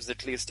 100 times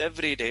at least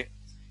every day,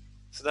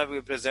 so that we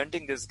are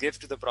presenting this gift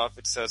to the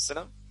Prophet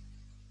ﷺ.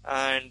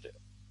 And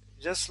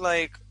just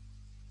like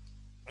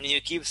when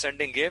you keep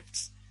sending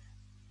gifts,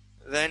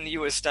 then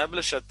you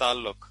establish a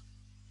ta'alluq.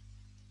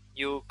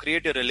 You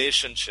create a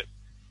relationship.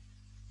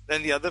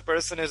 Then the other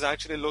person is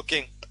actually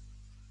looking,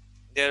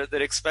 they're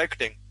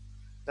expecting.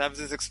 They have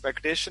this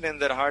expectation in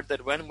their heart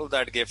that when will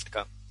that gift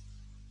come?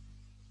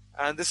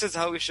 And this is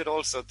how we should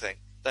also think.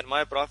 That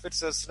my Prophet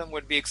ﷺ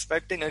would be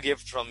expecting a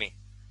gift from me.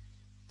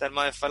 That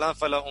my fala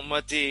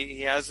ummati,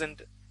 he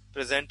hasn't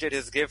presented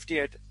his gift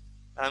yet.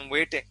 I'm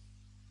waiting.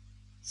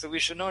 So we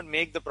should not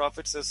make the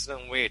Prophet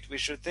ﷺ wait. We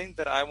should think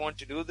that I want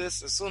to do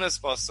this as soon as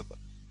possible.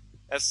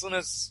 As soon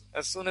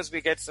as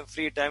we get some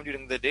free time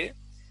during the day,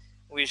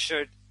 we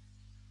should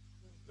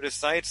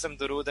recite some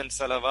durood and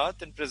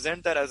salawat and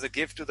present that as a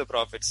gift to the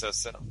Prophet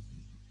ﷺ.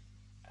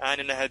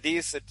 And in a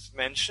hadith it's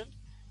mentioned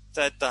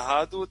that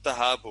tahadu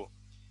tahabu,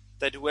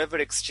 that whoever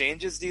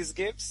exchanges these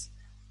gifts,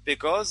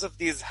 because of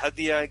these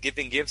hadiyah,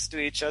 giving gifts to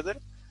each other,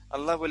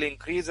 Allah will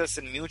increase us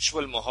in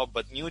mutual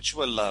muhabbat,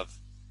 mutual love.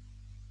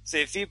 So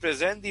if we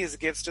present these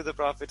gifts to the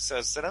Prophet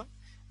ﷺ,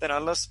 then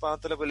Allah subhanahu wa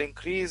ta'ala will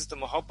increase the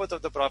muhabbat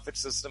of the Prophet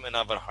ﷺ in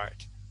our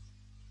heart.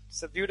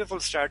 It's a beautiful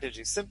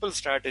strategy, simple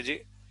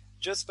strategy.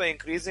 Just by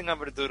increasing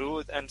our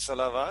durood and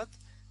salawat,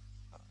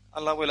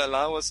 Allah will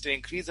allow us to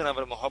increase in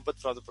our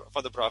muhabbat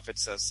for the Prophet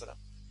ﷺ.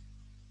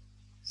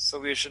 So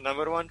we should,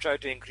 number one, try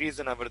to increase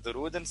in our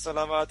durood and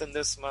salawat in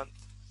this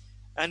month.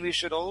 And we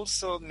should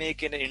also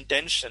make an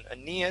intention, a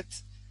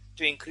niyat,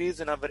 to increase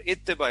in our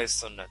ittiba'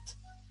 sunnat.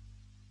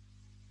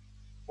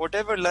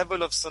 Whatever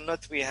level of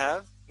sunnat we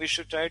have, we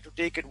should try to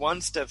take it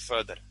one step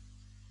further.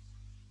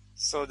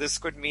 So this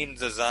could mean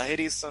the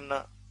zahiri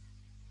sunnah.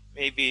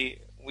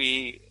 Maybe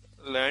we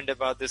learned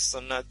about this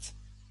sunnat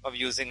of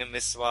using a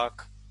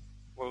miswak,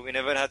 where we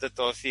never had the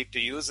tawfiq to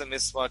use a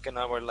miswak in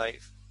our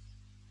life.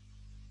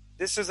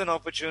 This is an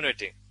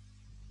opportunity,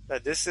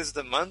 that this is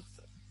the month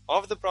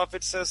of the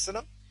Prophet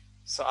ﷺ,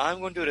 so I'm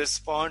going to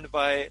respond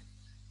by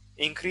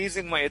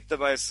increasing my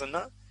ittiba'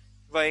 sunnah,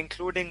 by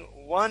including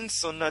one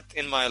sunnat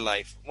in my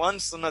life, one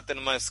sunnat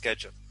in my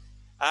schedule,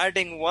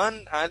 adding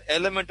one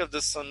element of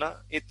the sunnah,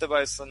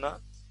 ittiba'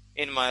 sunnah,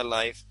 in my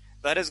life,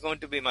 That is going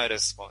to be my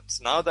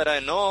response. Now that I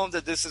know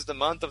that this is the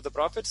month of the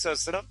Prophet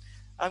ﷺ,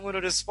 I'm going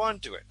to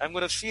respond to it. I'm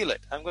going to feel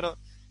it. I'm going to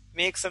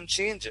make some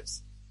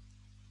changes.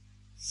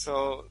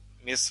 So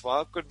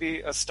miswak could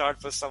be a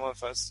start for some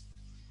of us.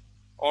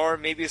 Or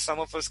maybe some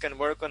of us can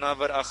work on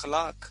our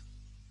akhlaq,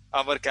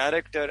 our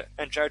character,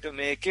 and try to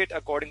make it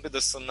according to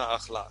the sunnah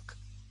akhlaq.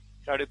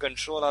 Try to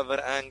control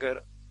our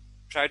anger,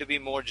 try to be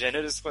more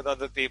generous with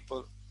other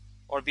people,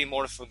 or be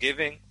more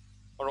forgiving,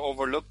 or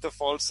overlook the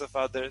faults of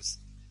others,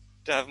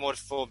 to have more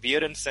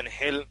forbearance and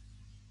hilm.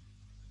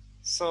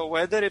 So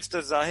whether it's the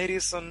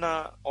Zahiri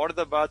Sunnah or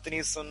the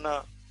Batini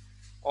Sunnah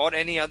or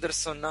any other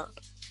Sunnah,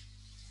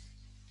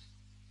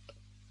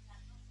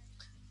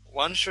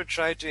 one should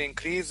try to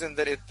increase in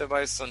their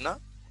ittibai Sunnah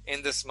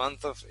in this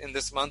month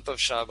of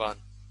Shaban.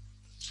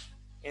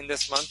 In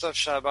this month of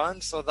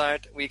Shaban, so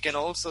that we can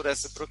also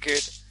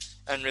reciprocate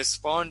and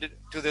respond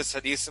to this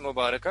Hadith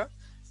Mubarakah,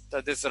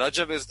 that this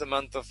Rajab is the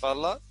month of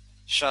Allah,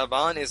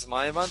 Shaban is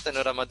my month, and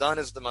Ramadan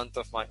is the month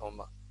of my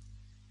Ummah.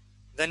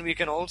 Then we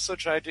can also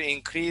try to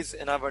increase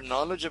in our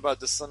knowledge about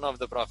the Sunnah of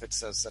the Prophet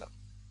ﷺ.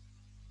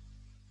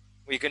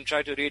 We can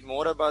try to read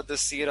more about the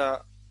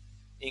Seerah,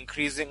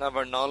 increasing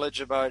our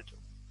knowledge about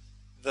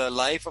the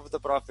life of the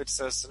Prophet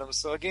ﷺ.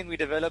 So again, we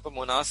develop a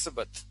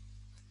munasabat.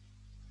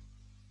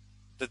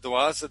 The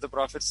du'as that the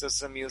Prophet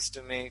ﷺ used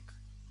to make.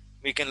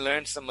 We can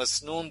learn some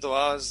masnoon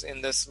du'as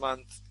in this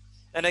month.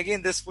 And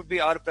again, this would be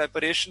our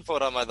preparation for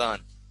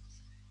Ramadan.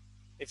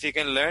 If you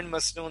can learn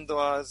masnoon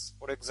du'as,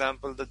 for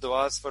example, the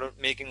du'as for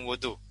making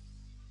wudu,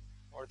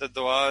 or the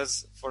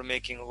du'as for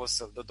making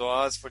ghusl, the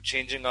du'as for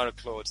changing our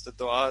clothes, the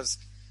du'as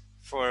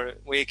for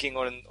waking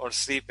or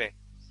sleeping.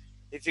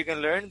 If you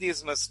can learn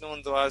these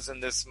masnoon du'as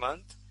in this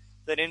month,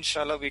 then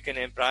inshallah we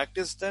can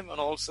practice them and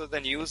also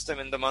then use them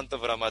in the month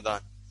of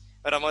Ramadan.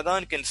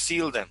 Ramadan can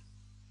seal them,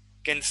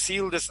 can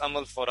seal this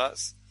amal for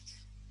us.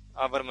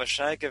 Our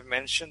mashayikh have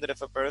mentioned that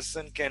if a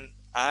person can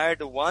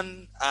add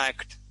one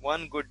act,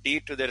 one good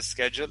deed to their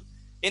schedule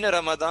in a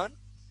Ramadan,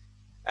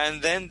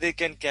 and then they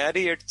can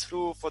carry it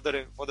through for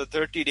the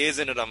 30 days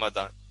in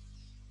Ramadan,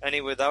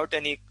 and without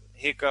any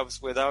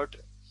hiccups, without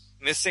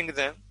missing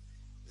them,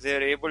 they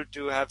are able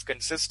to have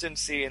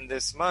consistency in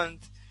this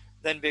month.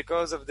 Then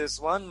because of this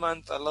one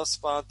month, Allah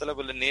subhanahu wa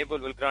ta'ala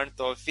will grant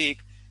tawfiq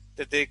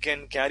that they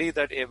can carry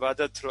that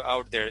ibadah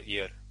throughout their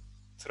year,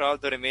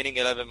 throughout the remaining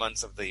 11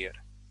 months of the year.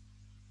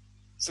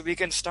 So we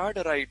can start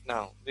right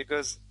now,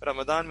 because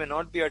Ramadan may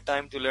not be a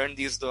time to learn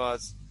these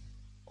du'as,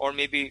 or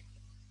maybe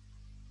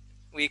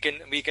we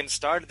can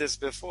start this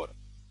before.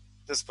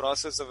 This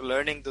process of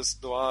learning this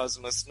du'as,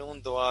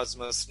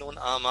 masnoon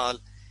amal,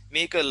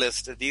 make a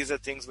list. These are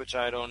things which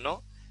I don't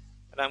know,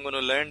 and I'm going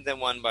to learn them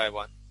one by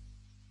one.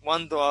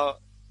 One dua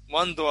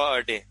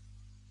a day.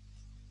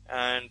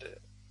 And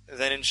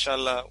then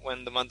inshallah,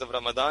 when the month of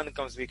Ramadan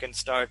comes, we can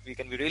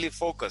be really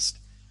focused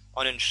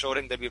on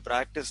ensuring that we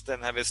practice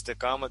them, have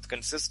istiqamat,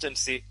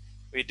 consistency.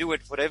 We do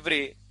it for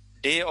every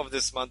day of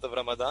this month of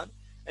Ramadan,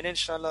 and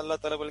inshallah Allah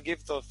Ta'ala will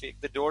give tawfiq.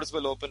 The doors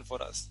will open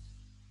for us.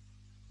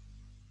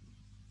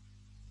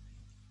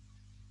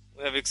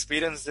 We have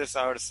experienced this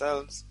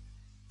ourselves,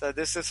 that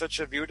this is such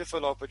a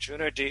beautiful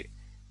opportunity,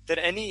 that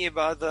any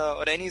ibadah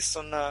or any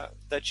sunnah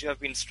that you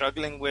have been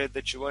struggling with,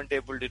 that you weren't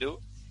able to do,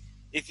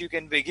 if you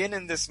can begin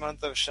in this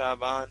month of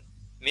Shaban,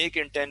 make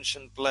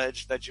intention,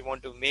 pledge that you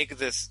want to make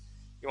this,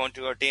 you want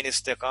to attain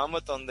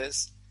istiqamat on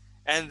this,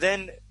 and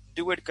then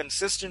do it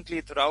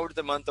consistently throughout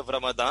the month of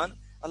Ramadan,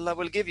 Allah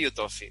will give you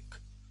tawfiq.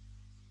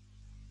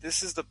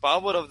 This is the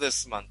power of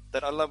this month,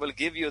 that Allah will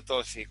give you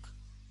tawfiq.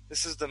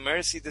 This is the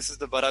mercy, this is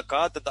the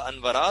barakat, the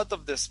anwarat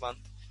of this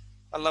month.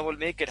 Allah will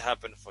make it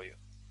happen for you.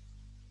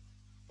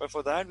 But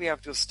for that, we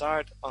have to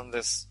start on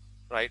this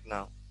right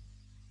now.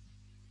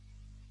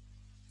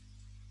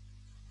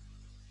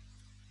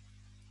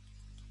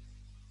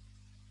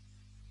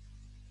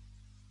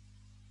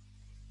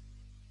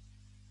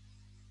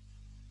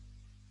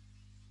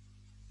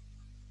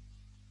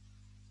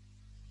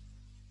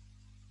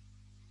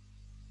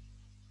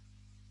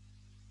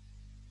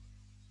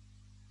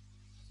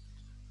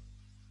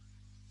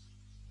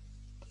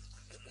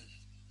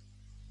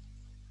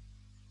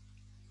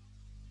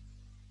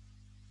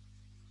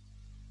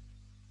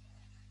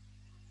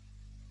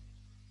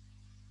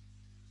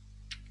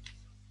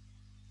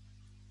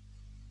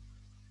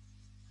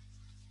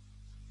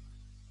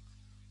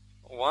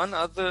 One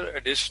other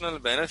additional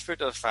benefit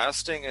of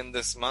fasting in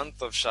this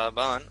month of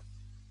Shaban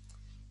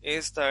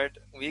is that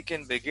we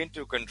can begin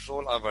to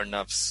control our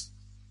nafs.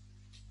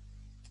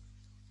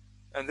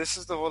 And this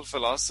is the whole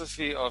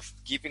philosophy of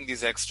keeping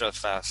these extra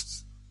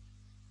fasts.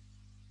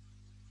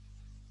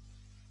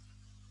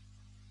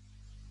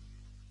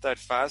 That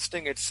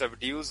fasting, it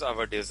subdues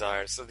our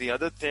desires. So the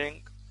other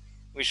thing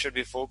we should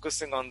be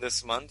focusing on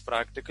this month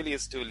practically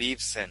is to leave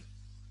sin.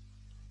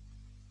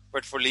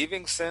 But for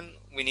leaving sin,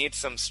 we need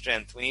some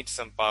strength, we need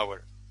some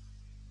power.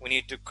 We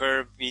need to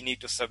curb, we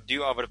need to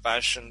subdue our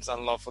passions,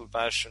 unlawful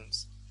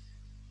passions.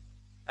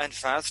 And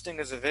fasting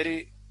is a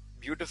very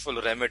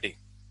beautiful remedy.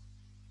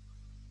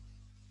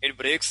 It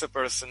breaks a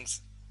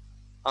person's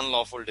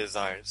unlawful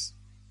desires.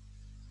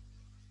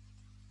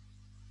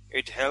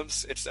 It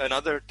helps, it's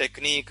another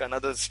technique,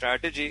 another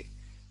strategy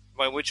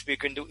by which we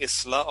can do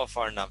islah of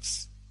our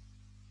nafs.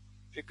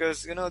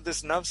 Because,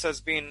 this nafs has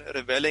been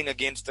rebelling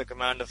against the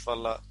command of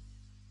Allah.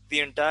 The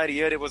entire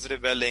year it was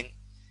rebelling.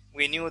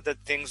 We knew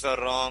that things are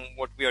wrong,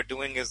 what we are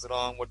doing is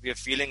wrong, what we are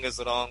feeling is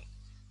wrong.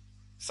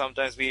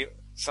 Sometimes we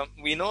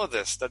know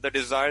this, that the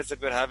desires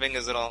that we're having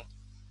is wrong.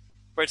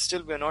 But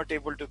still we're not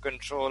able to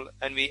control,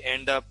 and we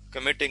end up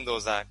committing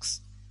those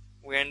acts.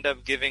 We end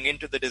up giving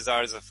into the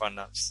desires of our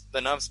nafs. The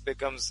nafs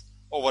becomes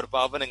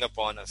overpowering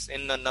upon us.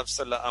 Inna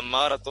nafsa la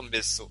ammaratum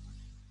bisu.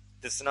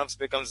 This nafs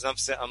becomes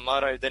nafs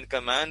ammara, it then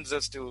commands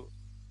us to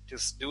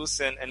do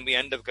sin, and we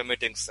end up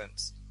committing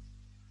sins.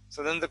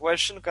 So then the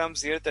question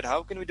comes here that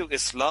how can we do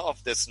islah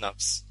of this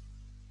nafs?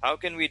 How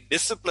can we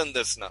discipline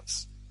this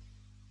nafs?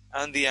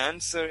 And the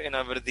answer in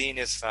our deen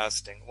is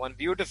fasting.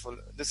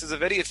 This is a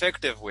very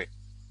effective way.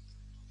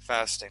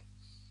 Fasting.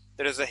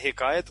 There is a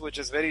hikayat which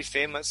is very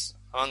famous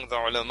among the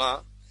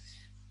ulama,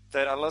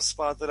 that Allah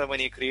subhanahu wa ta'ala, when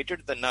He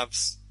created the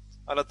nafs,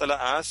 Allah ta'ala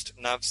asked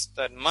nafs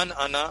that man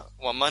ana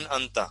wa man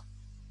anta,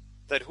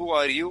 that who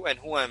are you and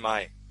who am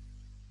I?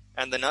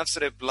 And the nafs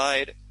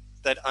replied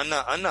that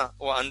ana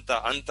wa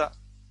anta anta,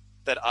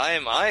 that I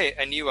am I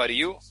and you are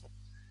you.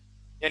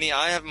 Yani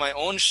I have my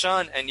own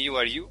shan and you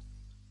are you.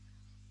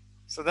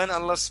 So then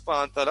Allah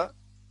subhanahu wa ta'ala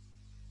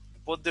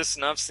put this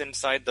nafs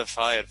inside the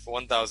fire for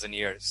 1,000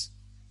 years.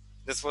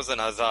 This was an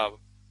azab.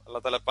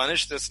 Allah ta'ala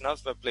punished this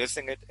nafs by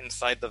placing it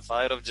inside the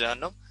fire of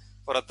Jahannam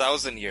for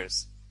 1,000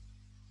 years.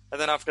 And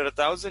then after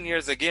 1,000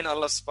 years again,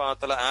 Allah subhanahu wa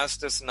ta'ala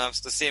asked this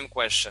nafs the same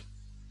question,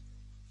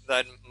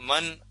 that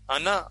man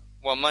ana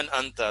wa man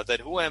anta, that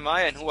who am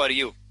I and who are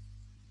you?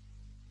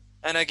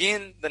 And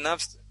again the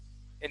nafs,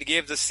 it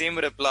gave the same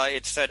reply.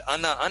 It said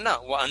ana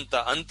wa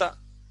anta anta,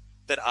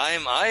 that I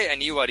am I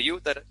and you are you,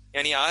 that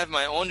yani I have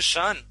my own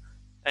shan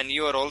and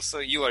you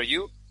are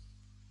you.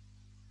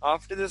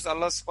 After this,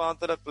 Allah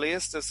subhanahu wa ta'ala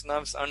placed this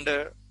nafs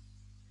under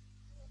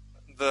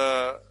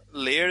the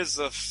layers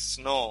of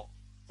snow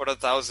for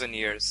 1,000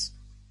 years.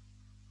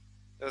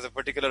 There was a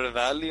particular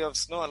valley of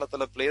snow. Allah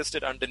ta'ala placed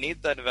it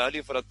underneath that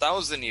valley for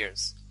 1,000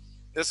 years.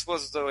 This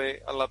was the way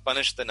Allah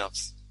punished the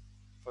nafs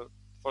for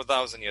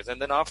 1,000 years. And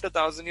then after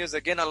 1,000 years,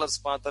 again Allah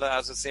subhanahu wa ta'ala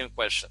asked the same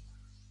question,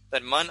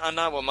 that man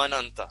ana wa man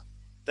anta,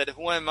 that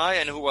who am I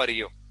and who are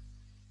you?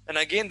 And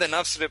again the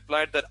nafs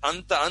replied that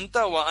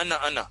anta wa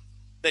ana,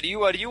 that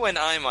you are you and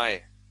I am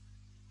I.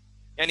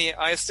 Yani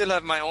I still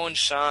have my own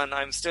shan,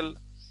 I'm still,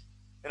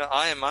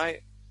 I am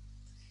I.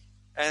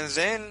 And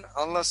then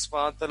Allah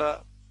subhanahu wa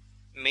ta'ala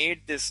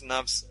made this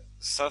nafs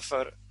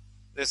suffer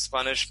this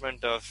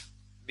punishment of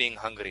being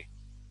hungry,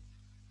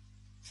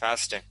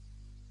 fasting.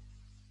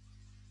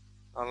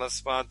 Allah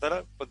subhanahu wa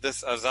ta'ala put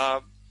this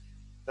azab,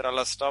 that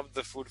Allah stopped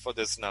the food for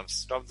this nafs,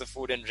 stopped the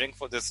food and drink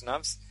for this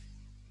nafs,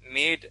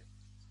 made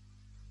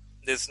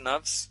this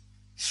nafs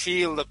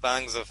feel the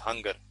pangs of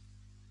hunger.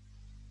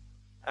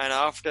 And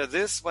after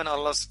this, when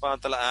Allah subhanahu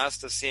wa ta'ala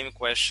asked the same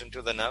question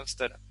to the nafs,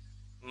 that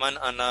man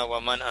ana wa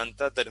man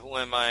anta, that who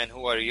am I and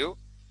who are you?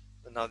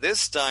 Now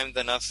this time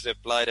the nafs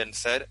replied and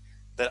said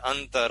that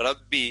anta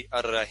rabbi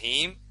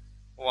ar-rahim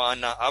wa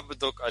ana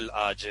abduk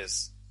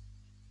al-ajiz,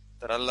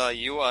 that Allah,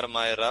 you are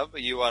my Rabb,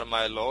 you are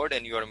my Lord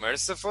and you are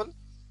merciful.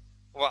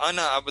 Wa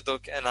ana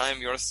abduk, and I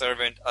am your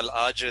servant,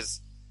 al-ajiz,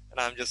 and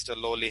I am just a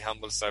lowly,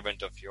 humble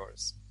servant of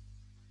yours.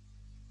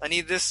 And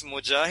this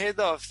mujahida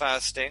of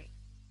fasting,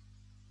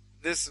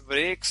 this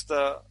breaks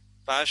the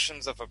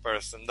passions of a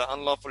person, the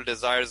unlawful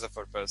desires of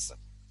a person.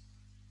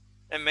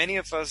 And many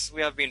of us,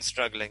 we have been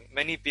struggling.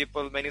 Many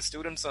people, many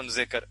students on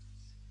zikr,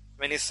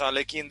 many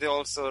salikin, they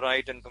also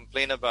write and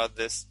complain about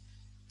this,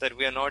 that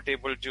we are not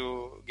able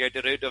to get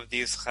rid of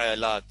these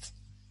khayalat,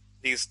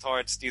 these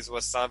thoughts, these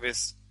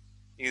wasabis,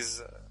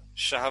 these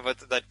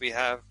shahwat that we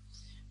have.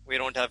 We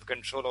don't have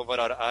control over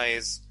our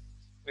eyes.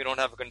 We don't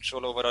have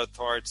control over our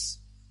thoughts.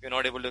 We're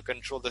not able to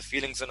control the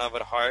feelings in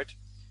our heart.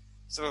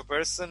 So if a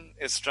person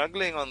is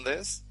struggling on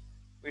this,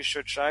 we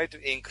should try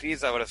to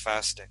increase our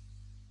fasting.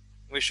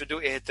 We should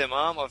do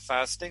ihtimam of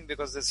fasting,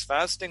 because this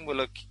fasting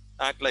will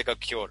act like a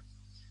cure.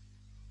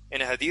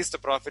 In a hadith, the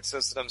Prophet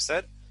ﷺ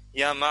said,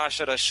 Ya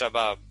ma'ashar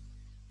al-shabab,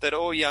 that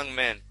O young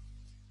men,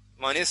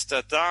 man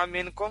istata'a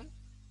minkum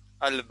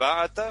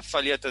al-ba'ata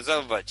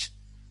falyatazawwaj,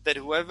 that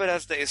whoever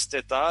has the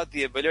istita',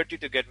 the ability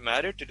to get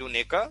married, to do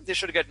nikah, they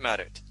should get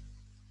married.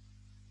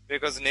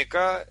 Because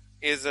nikah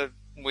is a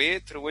way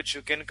through which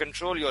you can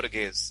control your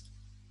gaze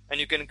and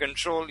you can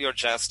control your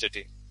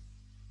chastity.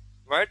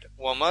 Right?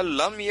 وَمَا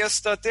لَمْ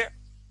يَسْتَطِعْ,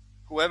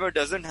 whoever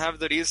doesn't have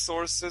the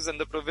resources and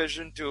the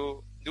provision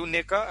to do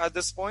nikah at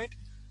this point,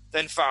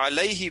 then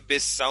فَعَلَيْهِ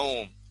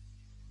بِالسَّوْمِ,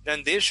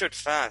 then they should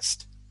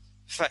fast.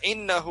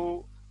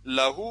 فَإِنَّهُ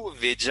لَهُ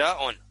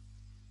وِجَاءٌ,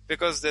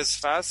 because this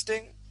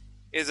fasting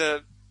is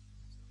a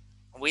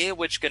way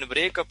which can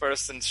break a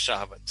person's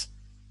shahwat.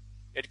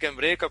 It can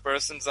break a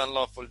person's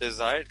unlawful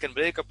desire. It can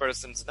break a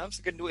person's nafs.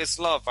 It can do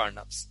islah of our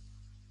nafs.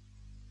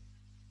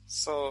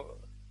 So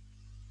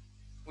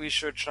we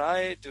should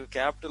try to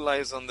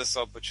capitalize on this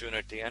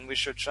opportunity, and we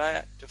should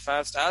try to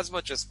fast as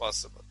much as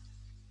possible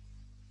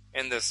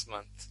in this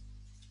month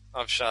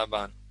of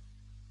Shaban.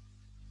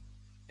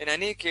 In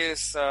any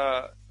case,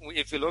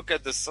 if you look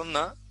at the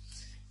sunnah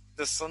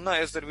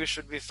is that we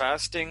should be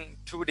fasting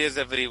 2 days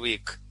every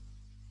week.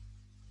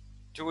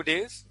 2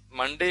 days,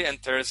 Monday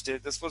and Thursday.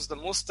 This was the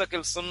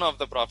mustaqil sunnah of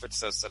the Prophet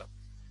ﷺ.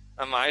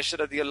 Aisha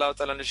radiallahu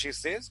ta'ala, she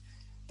says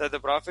that the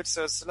Prophet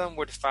ﷺ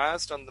would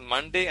fast on the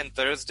Monday and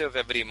Thursday of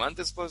every month.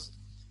 This was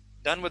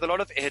done with a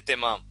lot of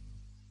ihtimam.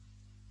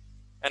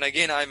 And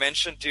again, I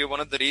mentioned to you one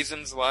of the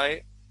reasons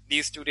why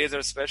these 2 days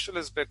are special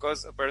is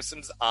because a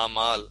person's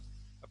amal,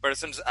 a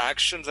person's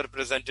actions are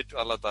presented to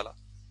Allah Ta'ala.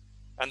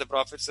 And the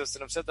Prophet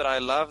ﷺ said that I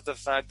love the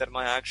fact that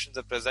my actions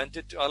are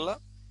presented to Allah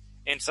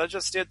in such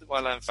a state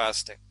while I'm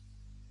fasting.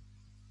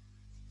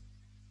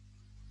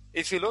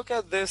 If you look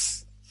at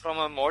this from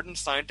a modern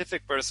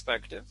scientific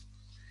perspective,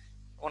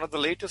 one of the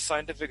latest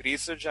scientific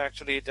research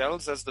actually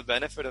tells us the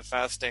benefit of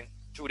fasting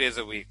 2 days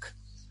a week.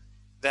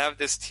 They have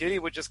this theory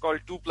which is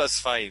called 2 plus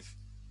 5.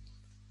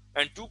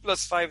 And 2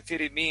 plus 5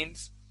 theory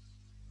means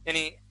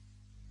Allah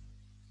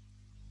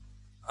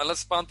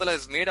subhanahu wa ta'ala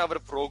has made our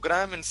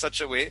program in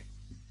such a way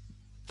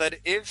that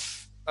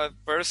if a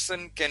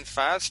person can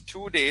fast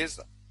 2 days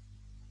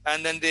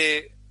and then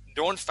they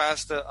don't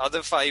fast the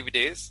other 5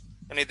 days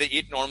and they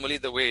eat normally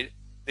the way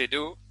they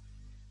do,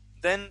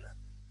 then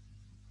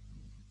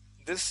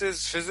this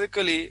is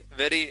physically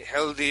very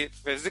healthy,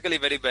 physically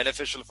very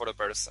beneficial for a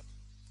person.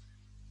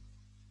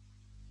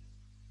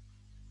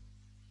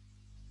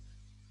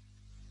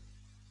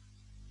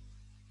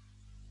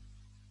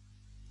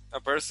 A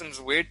person's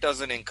weight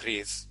doesn't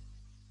increase.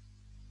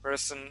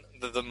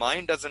 The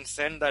mind doesn't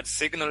send that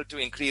signal to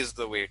increase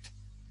the weight.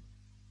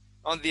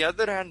 On the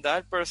other hand,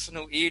 that person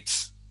who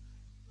eats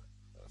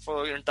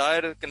for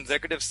entire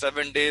consecutive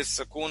 7 days,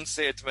 sukoon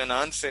se,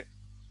 itminan se,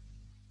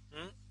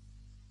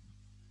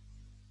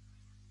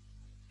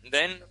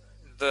 then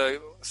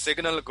the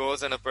signal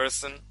goes and a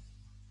person,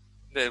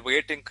 their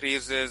weight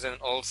increases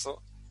and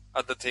also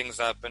other things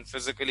happen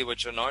physically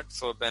which are not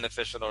so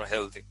beneficial or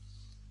healthy.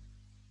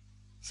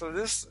 So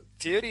this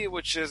theory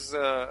which is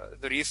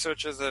the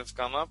researchers have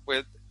come up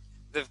with,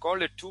 they've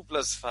called it 2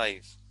 plus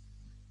 5.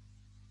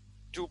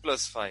 2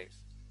 plus 5.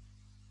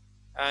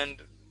 And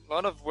a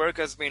lot of work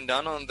has been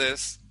done on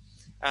this,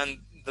 and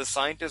the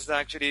scientists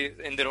actually,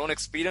 in their own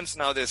experience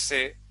now, they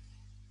say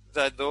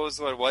that those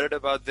who are worried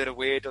about their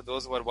weight or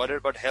those who are worried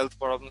about health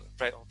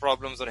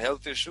problems or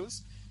health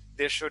issues,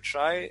 they should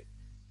try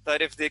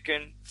that if they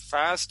can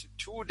fast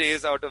 2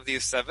 days out of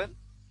these 7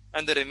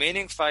 and the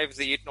remaining 5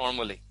 they eat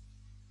normally,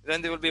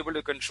 then they will be able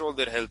to control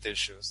their health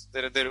issues.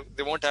 They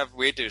won't have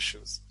weight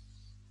issues.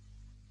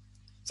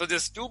 So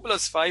this 2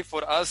 plus 5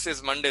 for us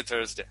is Monday,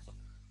 Thursday.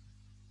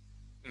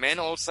 Men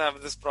also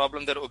have this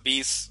problem, they're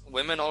obese.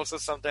 Women also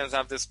sometimes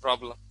have this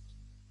problem.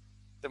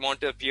 They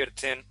want to appear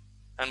thin,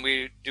 and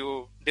we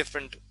do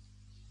different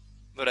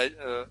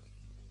diet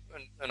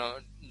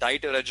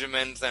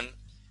regimens and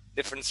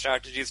different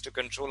strategies to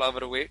control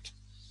our weight.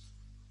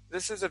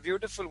 This is a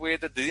beautiful way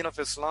that the Deen of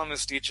Islam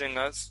is teaching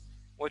us,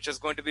 which is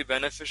going to be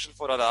beneficial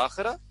for our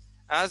akhirah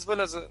as well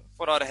as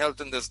for our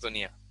health in this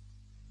dunya.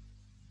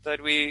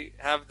 That we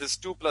have this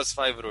 2 plus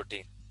 5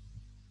 routine.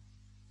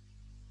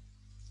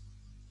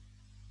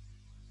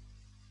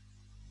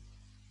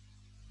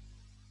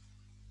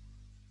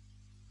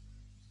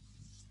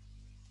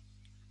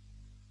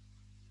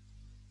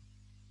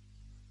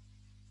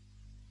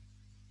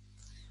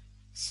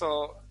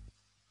 So,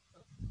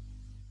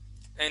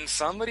 in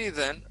summary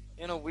then,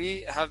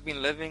 we have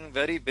been living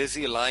very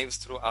busy lives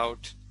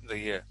throughout the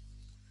year.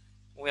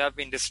 We have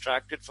been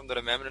distracted from the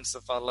remembrance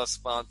of Allah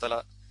subhanahu wa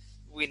ta'ala.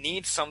 We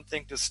need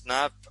something to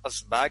snap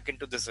us back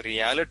into this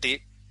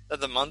reality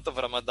that the month of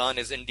Ramadan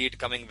is indeed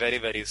coming very,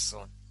 very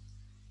soon.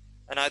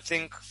 And I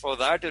think for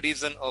that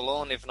reason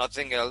alone, if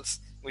nothing else,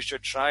 we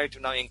should try to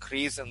now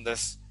increase in the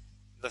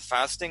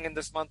fasting in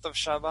this month of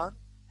Shaban,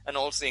 and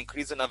also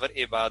increase in our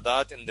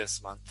ibadat in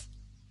this month.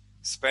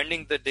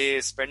 Spending the day,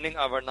 spending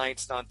our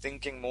nights now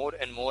thinking more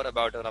and more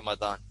about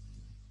Ramadan.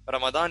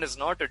 Ramadan is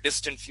not a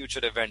distant future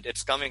event.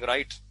 It's coming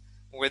right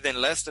within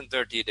less than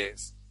 30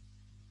 days.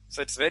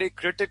 So it's very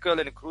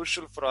critical and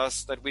crucial for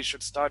us that we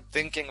should start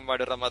thinking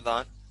about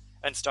Ramadan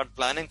and start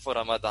planning for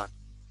Ramadan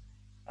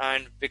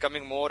and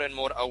becoming more and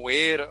more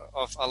aware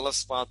of Allah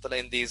subhanahu wa ta'ala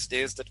in these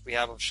days that we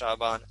have of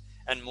Shaban,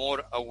 and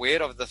more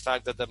aware of the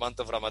fact that the month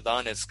of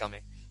Ramadan is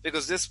coming.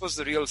 Because this was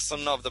the real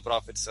sunnah of the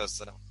Prophet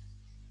ﷺ.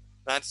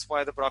 That's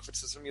why the Prophet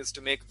ﷺ used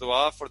to make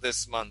dua for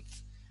this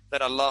month.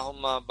 That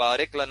Allahumma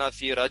barik lana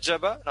fi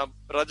Rajaba. Now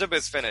Rajab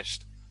is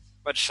finished,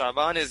 but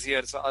Shaban is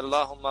here. So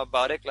Allahumma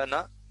barik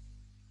lana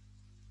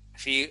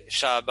fi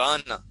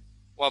Shabana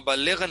wa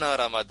ballighna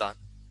Ramadan.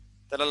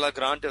 That Allah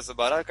grant us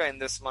barakah in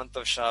this month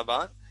of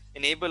Shaban.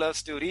 Enable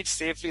us to reach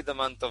safely the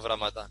month of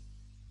Ramadan.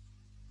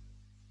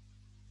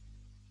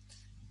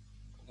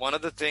 One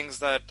of the things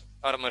that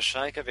our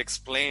Mashaykh have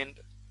explained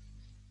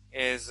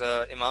is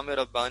Imam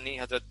Rabbani,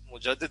 Hazrat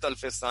Mujaddid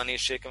Al-Fistani,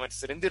 Sheikh Ahmad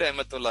Sirindi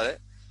Rahmatullah,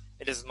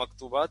 it is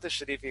Maktubat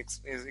al-Sharif, he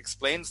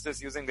explains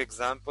this using the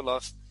example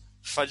of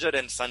Fajr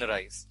and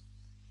sunrise.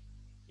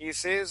 He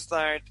says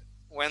that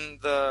when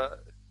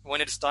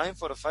it's time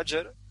for a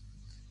Fajr,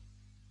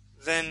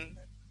 then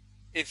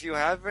if you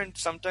haven't,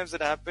 sometimes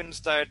it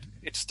happens that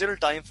it's still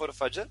time for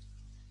Fajr,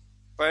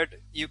 but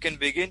you can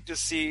begin to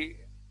see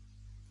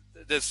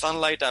the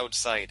sunlight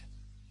outside.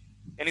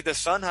 And if the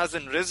sun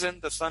hasn't risen,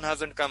 the sun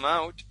hasn't come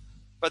out,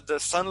 but the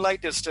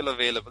sunlight is still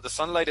available. The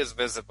sunlight is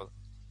visible.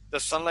 The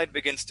sunlight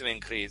begins to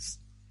increase.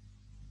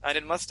 And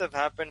it must have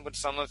happened with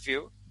some of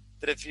you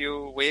that if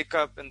you wake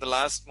up in the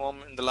last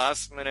moment, in the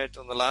last minute,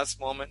 on the last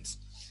moments,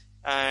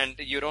 and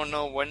you don't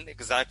know when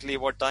exactly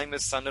what time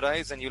is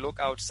sunrise, and you look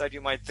outside,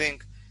 you might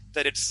think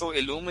that it's so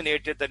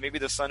illuminated that maybe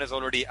the sun is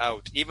already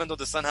out, even though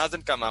the sun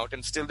hasn't come out,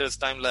 and still there's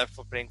time left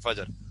for praying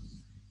Fajr.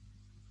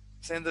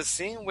 So in the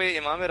same way,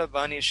 Imam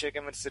Rabbani, Shaykh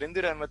Ahmad Sirindi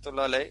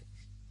Rahmatullah Alayh,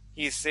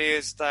 he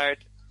says that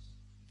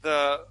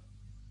the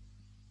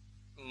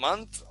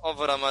month of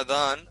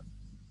Ramadan,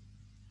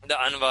 the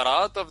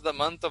anwarat of the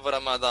month of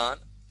Ramadan,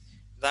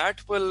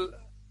 that will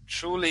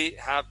truly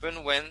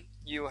happen when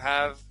you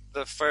have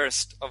the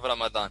first of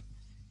Ramadan.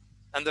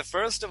 And the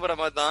first of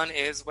Ramadan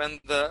is when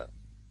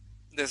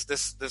this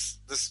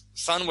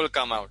sun will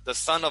come out. The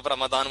sun of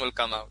Ramadan will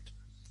come out.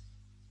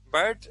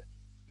 But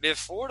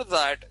before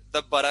that,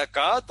 the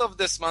barakat of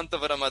this month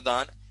of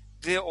Ramadan,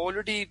 they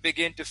already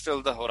begin to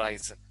fill the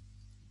horizon.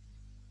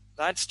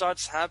 That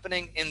starts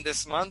happening in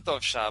this month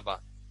of Shaban.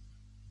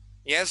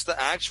 Yes,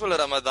 the actual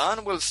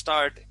Ramadan will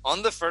start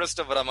on the first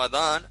of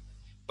Ramadan,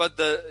 but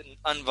the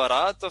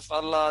anwarat of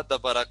Allah, the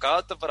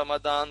barakat of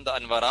Ramadan, the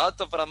anwarat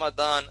of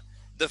Ramadan,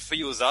 the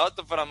fiyuzat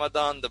of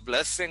Ramadan, the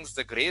blessings,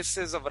 the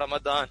graces of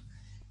Ramadan,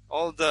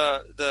 all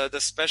the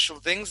special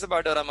things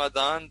about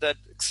Ramadan, that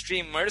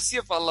extreme mercy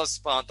of Allah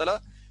subhanahu wa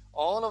ta'ala,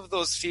 all of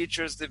those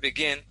features, they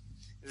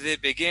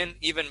begin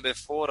even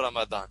before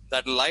Ramadan.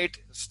 That light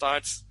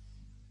starts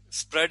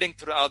spreading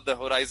throughout the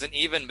horizon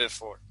even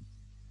before.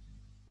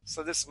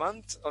 So this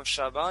month of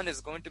Shaban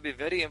is going to be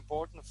very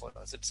important for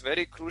us. It's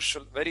very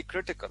crucial, very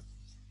critical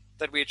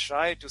that we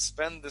try to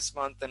spend this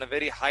month in a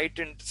very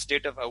heightened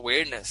state of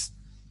awareness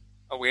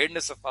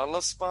of Allah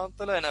subhanahu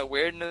wa ta'ala, and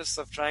awareness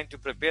of trying to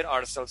prepare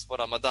ourselves for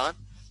Ramadan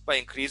by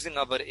increasing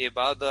our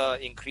ibadah,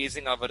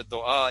 increasing our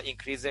dua,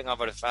 increasing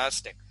our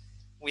fasting.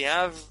 We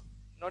have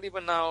not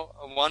even now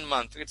 1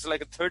 month. It's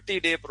like a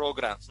 30-day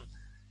program,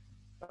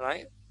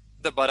 right?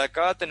 The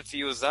barakat and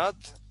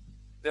fiyuzat,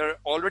 they're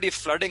already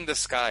flooding the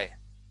sky.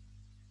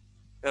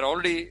 They're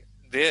already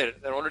there.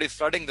 They're already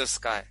flooding the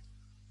sky.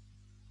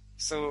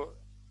 So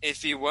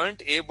if we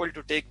weren't able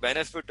to take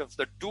benefit of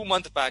the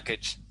 2-month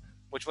package,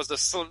 which was the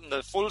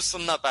full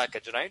sunnah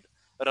package, right?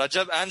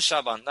 Rajab and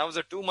Shaban. That was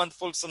a 2-month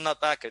full sunnah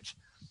package.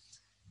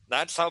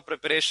 That's how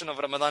preparation of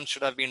Ramadan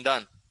should have been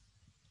done.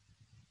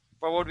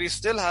 But what we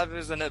still have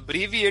is an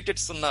abbreviated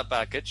sunnah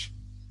package,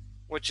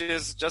 which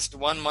is just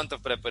 1 month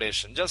of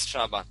preparation, just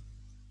Shaban.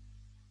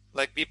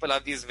 Like people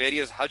have these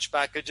various Hajj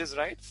packages,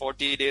 right?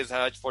 40 days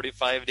Hajj,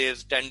 45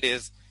 days, 10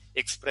 days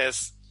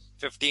Express,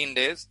 15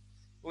 days.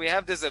 We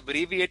have this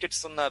abbreviated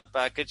Sunnah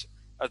package,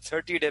 a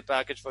 30-day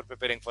package for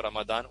preparing for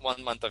Ramadan,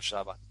 1 month of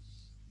Shaban.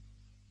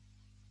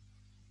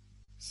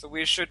 So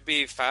we should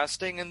be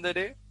fasting in the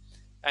day,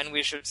 and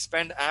we should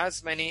spend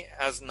as many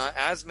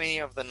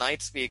of the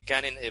nights we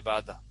can in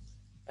ibadah,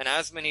 and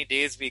as many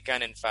days we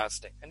can in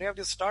fasting. And we have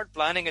to start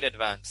planning in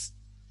advance.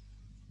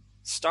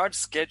 Start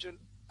schedule.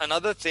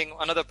 Another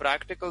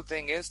practical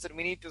thing is that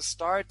we need to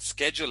start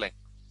scheduling.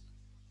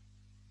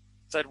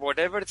 So that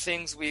whatever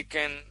things we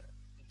can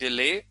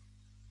delay,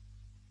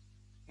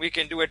 we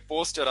can do it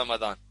post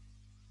Ramadan.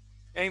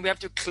 And we have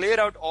to clear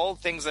out all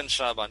things in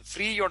Shaban.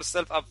 Free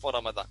yourself up for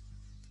Ramadan.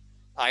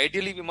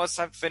 Ideally, we must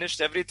have finished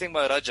everything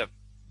by Rajab,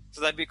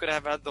 so that we could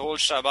have had the whole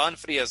Shaban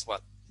free as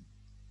well.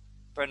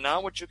 But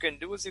now what you can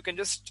do is you can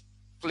just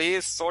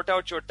sort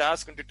out your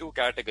task into 2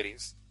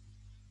 categories.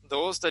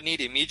 Those that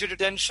need immediate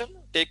attention,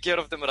 take care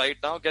of them right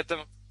now, get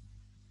them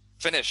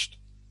finished,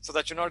 so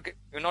that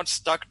you're not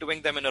stuck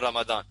doing them in a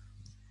Ramadan.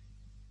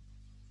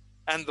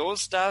 And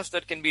those tasks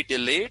that can be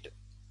delayed,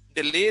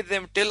 delay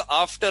them till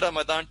after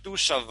Ramadan to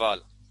Shawwal.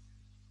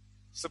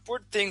 So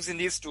put things in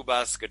these 2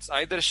 baskets,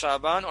 either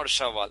Shaban or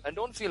Shawwal, and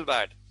don't feel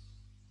bad.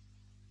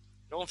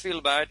 Don't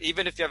feel bad,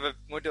 even if you're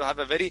going to have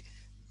a very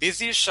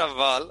busy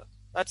Shawwal,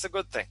 that's a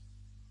good thing.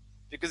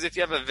 Because if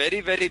you have a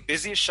very, very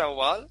busy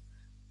Shawwal,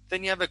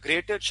 then you have a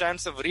greater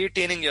chance of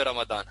retaining your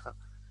Ramadan.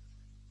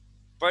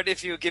 But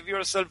if you give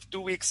yourself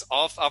 2 weeks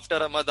off after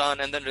Ramadan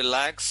and then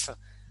relax,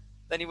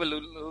 then you will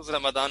lose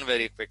Ramadan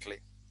very quickly.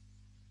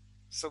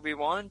 So you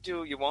want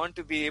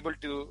to be able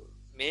to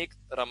make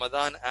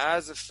Ramadan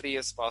as free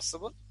as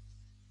possible,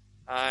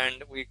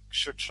 and we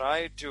should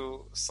try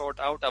to sort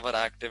out our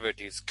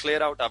activities,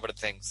 clear out our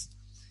things.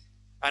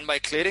 And by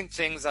clearing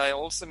things, I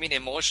also mean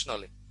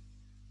emotionally.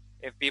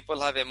 If people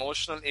have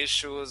emotional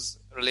issues,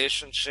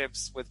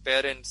 relationships with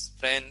parents,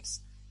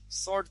 friends,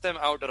 sort them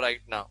out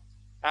right now.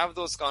 Have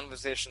those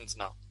conversations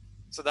now,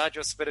 so that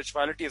your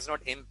spirituality is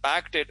not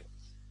impacted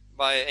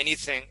by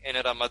anything in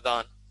a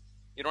Ramadan.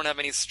 You don't have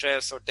any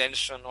stress or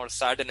tension or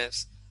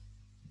sadness.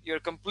 You're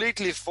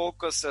completely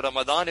focused.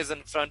 Ramadan is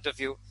in front of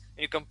you.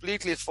 You're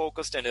completely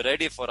focused and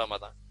ready for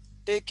Ramadan.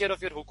 Take care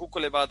of your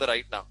hukukul ibadah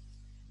right now,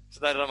 so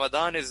that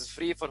Ramadan is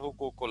free for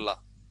hukukullah.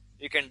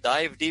 You can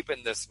dive deep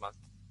in this month.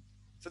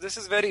 So this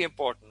is very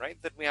important, right?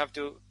 That we have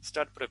to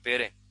start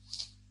preparing.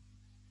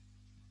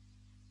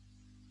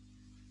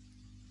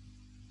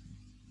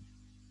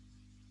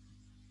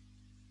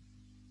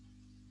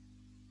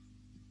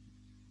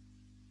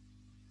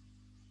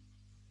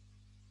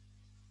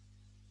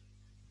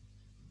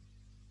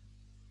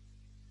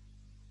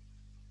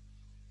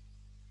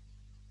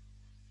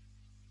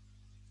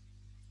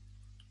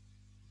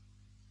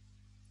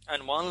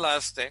 And one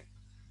last thing,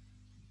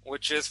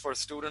 which is for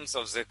students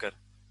of zikr.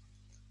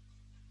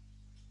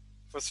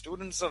 For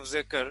students of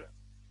zikr,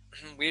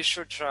 we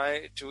should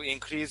try to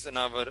increase in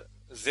our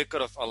zikr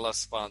of Allah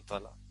subhanahu wa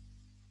ta'ala.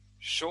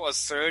 Show a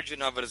surge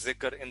in our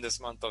zikr in this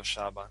month of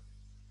Shaban.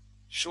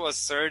 Show a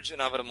surge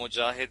in our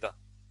mujahida.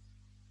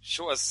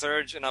 Show a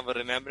surge in our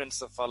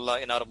remembrance of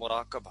Allah, in our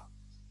muraqabah.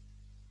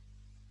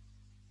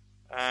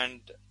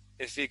 And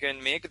if we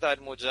can make that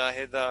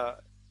mujahida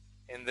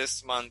in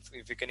this month,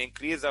 if we can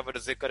increase our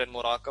zikr and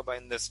muraqabah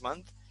in this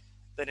month,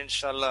 then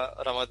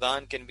inshallah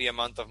Ramadan can be a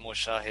month of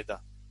mushahida.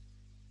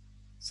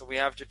 So we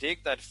have to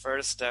take that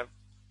first step.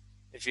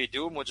 If we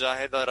do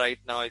mujahida right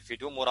now, if we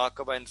do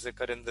muraqabah and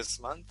zikr in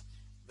this month,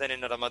 then in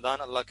Ramadan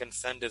Allah can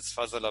send His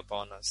fazl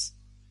upon us.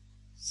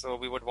 So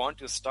we would want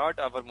to start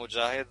our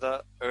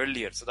mujahida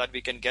earlier, so that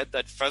we can get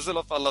that fazl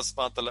of Allah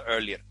subhanahu wa ta'ala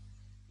earlier.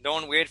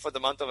 Don't wait for the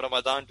month of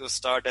Ramadan to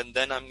start and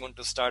then I'm going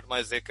to start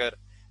my zikr,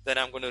 then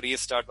I'm going to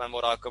restart my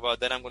muraqabah,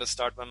 then I'm going to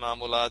start my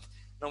ma'amulat.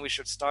 No, we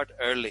should start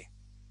early.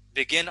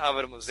 Begin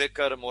our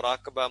zikr,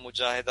 muraqabah,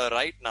 mujahida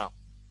right now.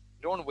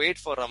 Don't wait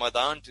for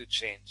Ramadan to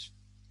change.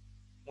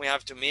 We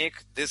have to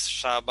make this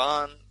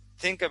Shaban,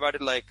 think about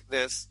it like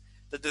this,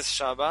 that this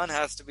Shaban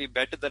has to be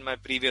better than my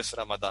previous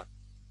Ramadan.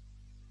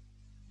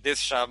 This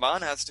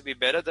Shaban has to be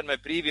better than my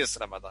previous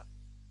Ramadan.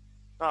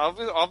 Now,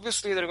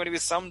 obviously, there are going to be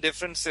some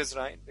differences,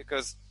 right?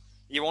 Because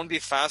you won't be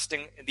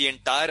fasting the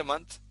entire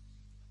month.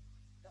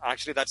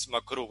 Actually, that's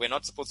makruh. We're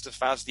not supposed to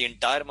fast the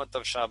entire month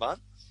of Shaban.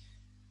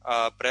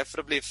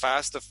 Preferably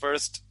fast the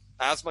first,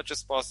 as much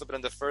as possible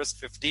in the first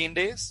 15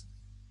 days.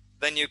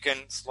 Then you can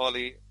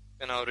slowly,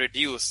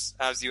 reduce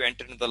as you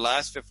enter into the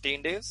last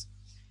 15 days.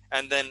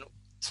 And then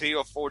 3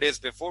 or 4 days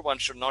before, one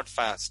should not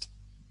fast,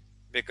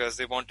 because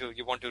you want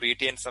to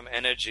retain some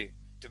energy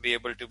to be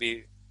able to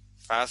be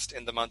fast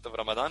in the month of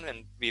Ramadan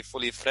and be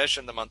fully fresh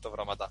in the month of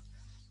Ramadan.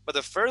 But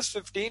the first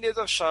 15 days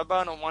of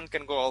Shaban, one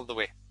can go all the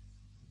way.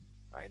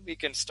 Right? We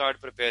can start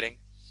preparing.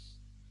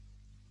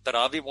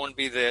 Tarawih won't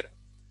be there,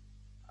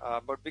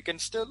 but we can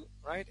still,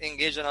 right,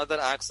 engage in other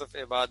acts of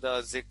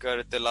ibadah,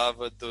 zikr,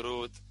 tilawat,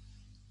 durood,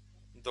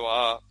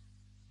 dua.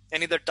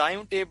 And in the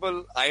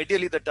timetable,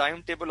 ideally the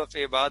timetable of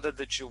ibadah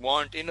that you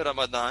want in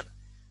Ramadan,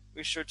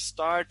 we should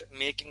start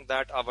making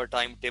that our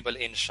timetable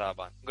in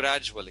Shaban,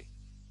 gradually.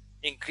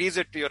 Increase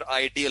it to your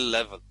ideal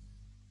level.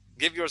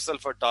 Give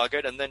yourself a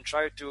target and then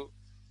try to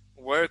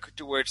work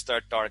towards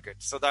that target,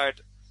 so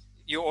that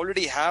you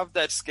already have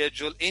that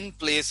schedule in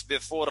place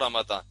before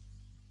Ramadan.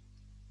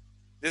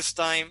 This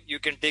time you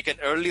can take an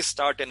early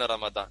start in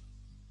Ramadan.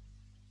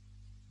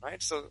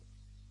 Right? So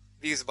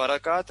these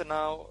barakat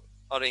now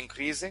are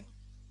increasing.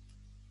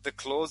 The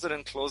closer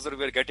and closer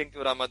we're getting to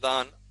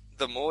Ramadan,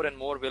 the more and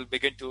more we'll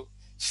begin to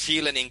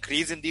feel an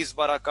increase in these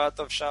barakat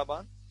of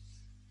Shaban.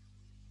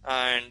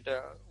 And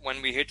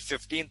when we hit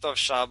 15th of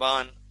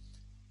Shaban,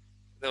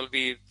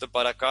 the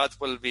barakat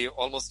will be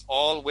almost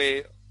all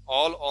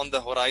on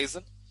the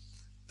horizon.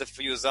 The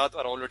fiyuzat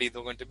are already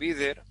going to be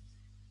there.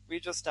 We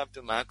just have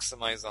to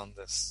maximize on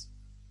this.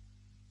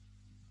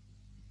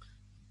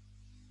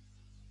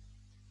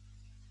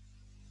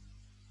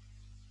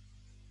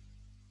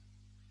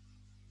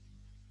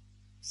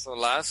 So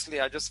lastly,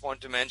 I just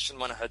want to mention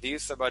one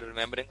hadith about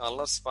remembering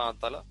Allah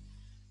subhanahu wa ta'ala,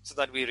 so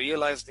that we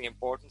realize the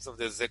importance of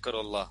the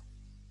zikrullah.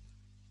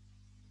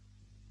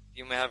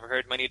 You may have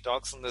heard many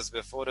talks on this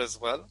before as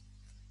well.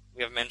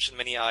 We have mentioned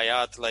many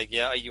ayat like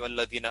Ya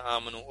ayyuhalladhina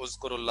amanu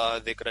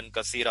uzkurullah dhikran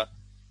kasira,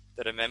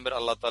 to remember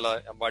Allah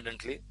ta'ala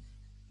abundantly.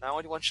 Now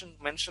I want to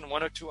mention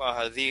one or two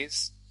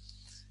ahadiths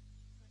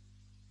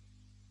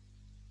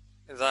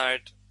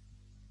that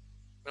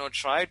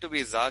try to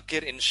be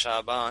zakir in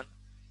Shaban,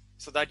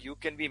 so that you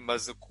can be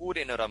mazkur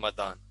in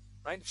Ramadan.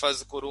 Right?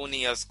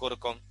 Fazkuruni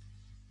yazkurkum.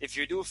 If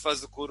you do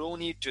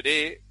fazkuruni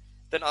today,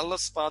 then Allah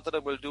subhanahu wa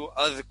ta'ala will do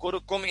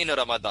azkurkum in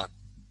Ramadan.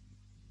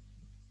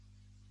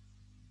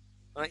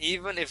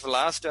 Even if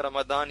last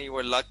Ramadan you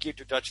were lucky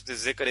to touch the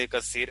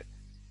zikr-e-kasir,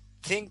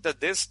 think that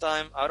this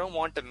time I don't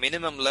want a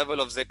minimum level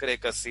of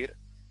zikr-e-kasir.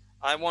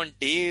 I want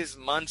days,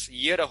 months,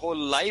 year, a whole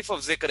life of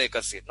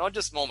zikr-e-kasir, not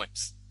just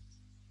moments.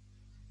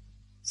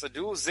 So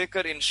do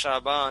zikr in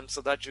Shaban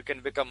so that you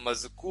can become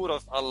mazkur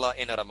of Allah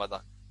in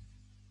Ramadan.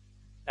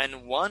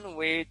 And one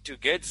way to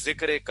get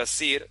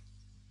zikr-e-kasir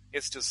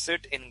is to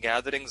sit in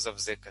gatherings of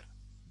zikr.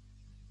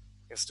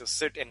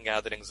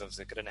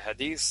 In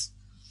hadith,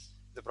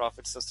 The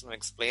Prophet ﷺ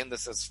explained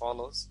this as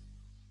follows,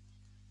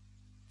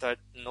 that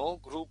no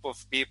group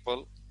of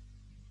people,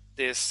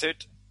 they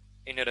sit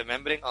in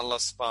remembering Allah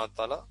subhanahu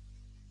wa ta'ala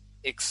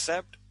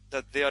except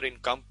that they are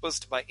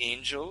encompassed by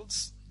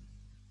angels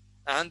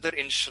and they're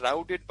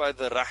enshrouded by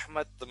the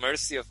rahmat, the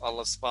mercy of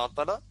Allah subhanahu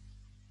wa ta'ala,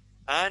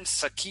 and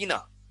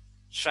sakina,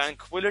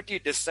 tranquility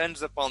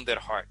descends upon their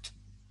heart.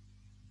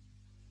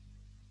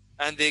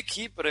 And they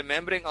keep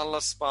remembering Allah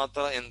subhanahu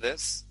wa ta'ala in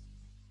this,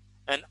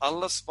 and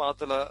Allah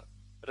subhanahu wa ta'ala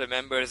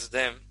remembers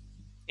them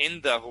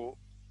indahu,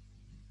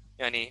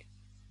 yani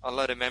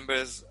Allah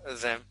remembers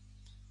them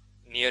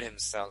near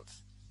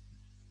Himself.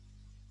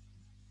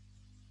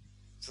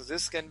 So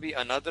this can be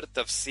another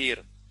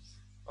tafsir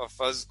of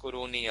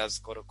Fazkuruni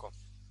Azkurukum.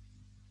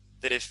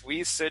 That if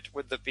we sit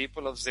with the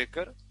people of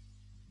zikr,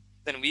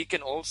 then we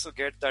can also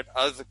get that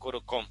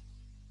Azkurukum.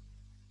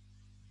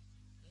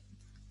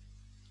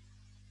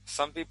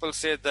 Some people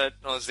say that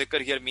no,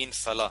 zikr here means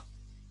salah.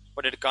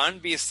 But it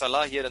can't be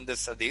salah here in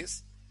this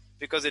hadith,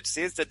 because it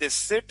says that they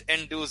sit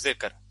and do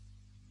zikr.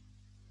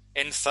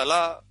 In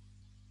salah,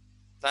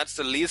 that's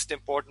the least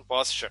important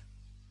posture.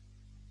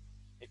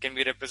 It can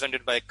be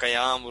represented by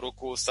qiyam,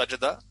 ruku,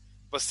 sajda,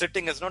 but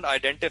sitting is not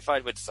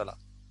identified with salah.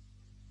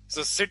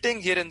 So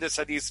sitting here in this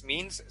hadith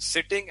means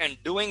sitting and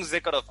doing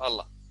zikr of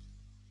Allah.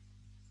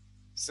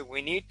 So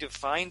we need to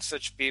find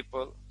such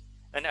people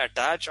and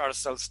attach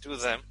ourselves to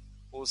them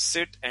who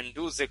sit and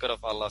do zikr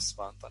of Allah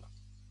subhanahu wa ta'ala.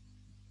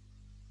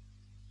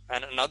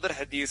 And another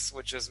hadith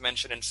which is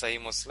mentioned in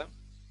Sahih Muslim,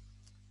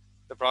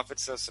 the Prophet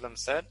ﷺ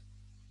said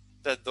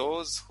that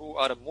those who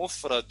are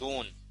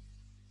mufradun,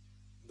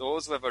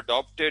 those who have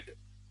adopted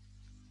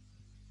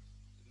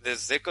the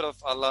zikr of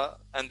Allah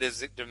and they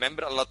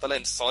remember Allah Ta'ala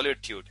in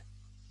solitude,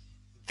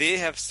 they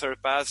have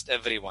surpassed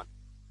everyone.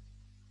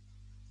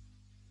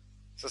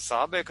 So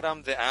Sahaba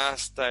Ikram, they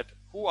asked that,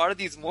 who are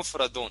these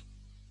mufradun?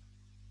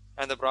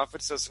 And the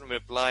Prophet ﷺ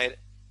replied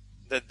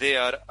that they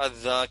are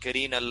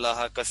adh-dhakirin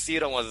Allah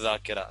kaseeran wa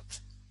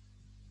dhakirat.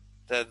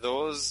 That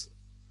those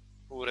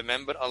who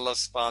remember Allah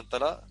subhanahu wa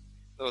ta'ala,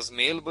 those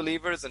male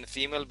believers and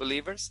female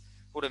believers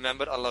who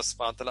remember Allah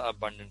subhanahu wa ta'ala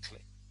abundantly.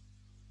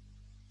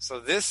 So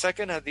this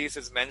second hadith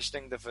is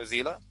mentioning the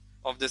fazila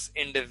of this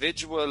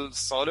individual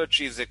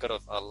solitary zikr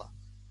of Allah.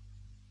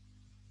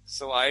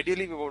 So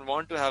ideally we would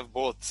want to have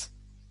both.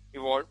 We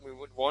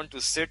would want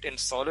to sit in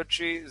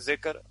solitary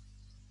zikr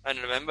and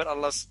remember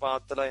Allah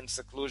subhanahu wa ta'ala in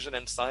seclusion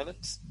and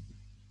silence.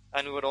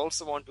 And we would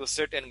also want to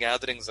sit in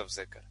gatherings of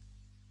zikr.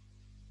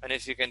 And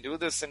if you can do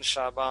this in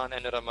Shaban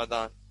and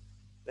Ramadan,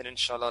 then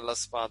inshallah Allah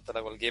subhanahu wa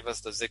ta'ala will give us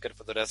the zikr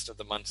for the rest of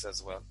the months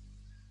as well.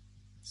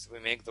 So we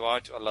make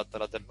dua to Allah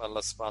ta'ala that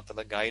Allah subhanahu wa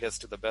ta'ala guide us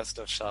to the best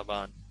of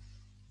Shaban.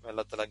 May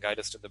Allah ta'ala guide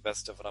us to the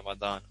best of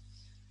Ramadan.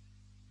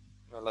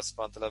 May Allah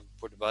subhanahu wa ta'ala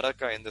put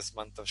barakah in this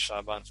month of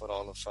Shaban for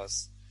all of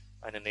us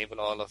and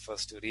enable all of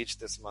us to reach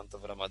this month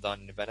of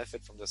Ramadan and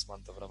benefit from this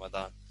month of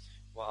Ramadan.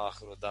 Wa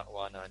akhiru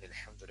da'wana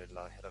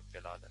alhamdulillahi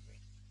rabbil alameen.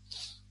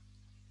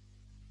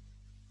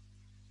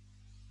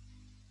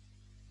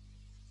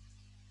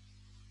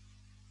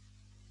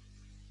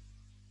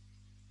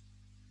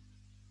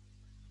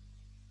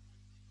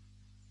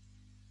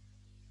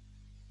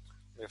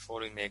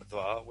 Before we make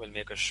dua, we'll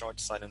make a short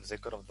silent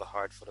zikr of the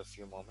heart for a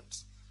few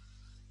moments.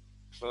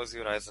 Close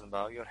your eyes and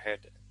bow your head.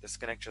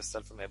 Disconnect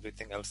yourself from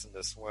everything else in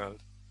this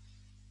world.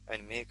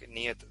 And make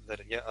niyat that,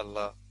 Ya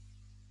Allah,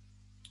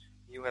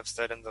 you have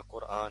said in the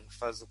Quran,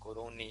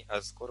 Fazkuruni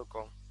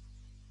azkurukum,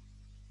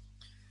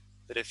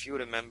 that if you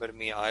remember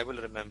me, I will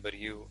remember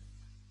you.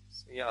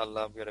 So, Ya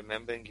Allah, we are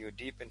remembering you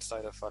deep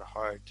inside of our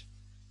heart.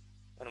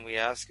 And we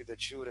ask you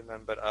that you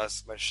remember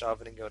us by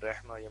showering your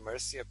rahmah, your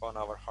mercy upon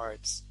our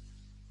hearts,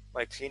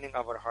 by cleaning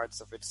our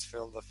hearts of its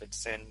filth, of its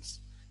sins,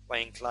 by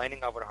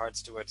inclining our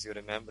hearts towards your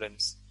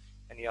remembrance.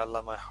 And Ya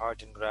Allah, my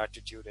heart in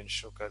gratitude and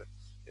shukr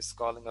is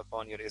calling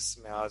upon your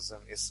Ism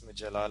Azam, Ism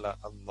Jalala,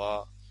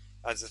 Allah,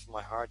 as if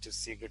my heart is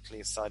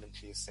secretly,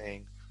 silently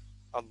saying,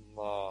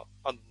 Allah,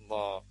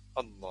 Allah,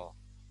 Allah.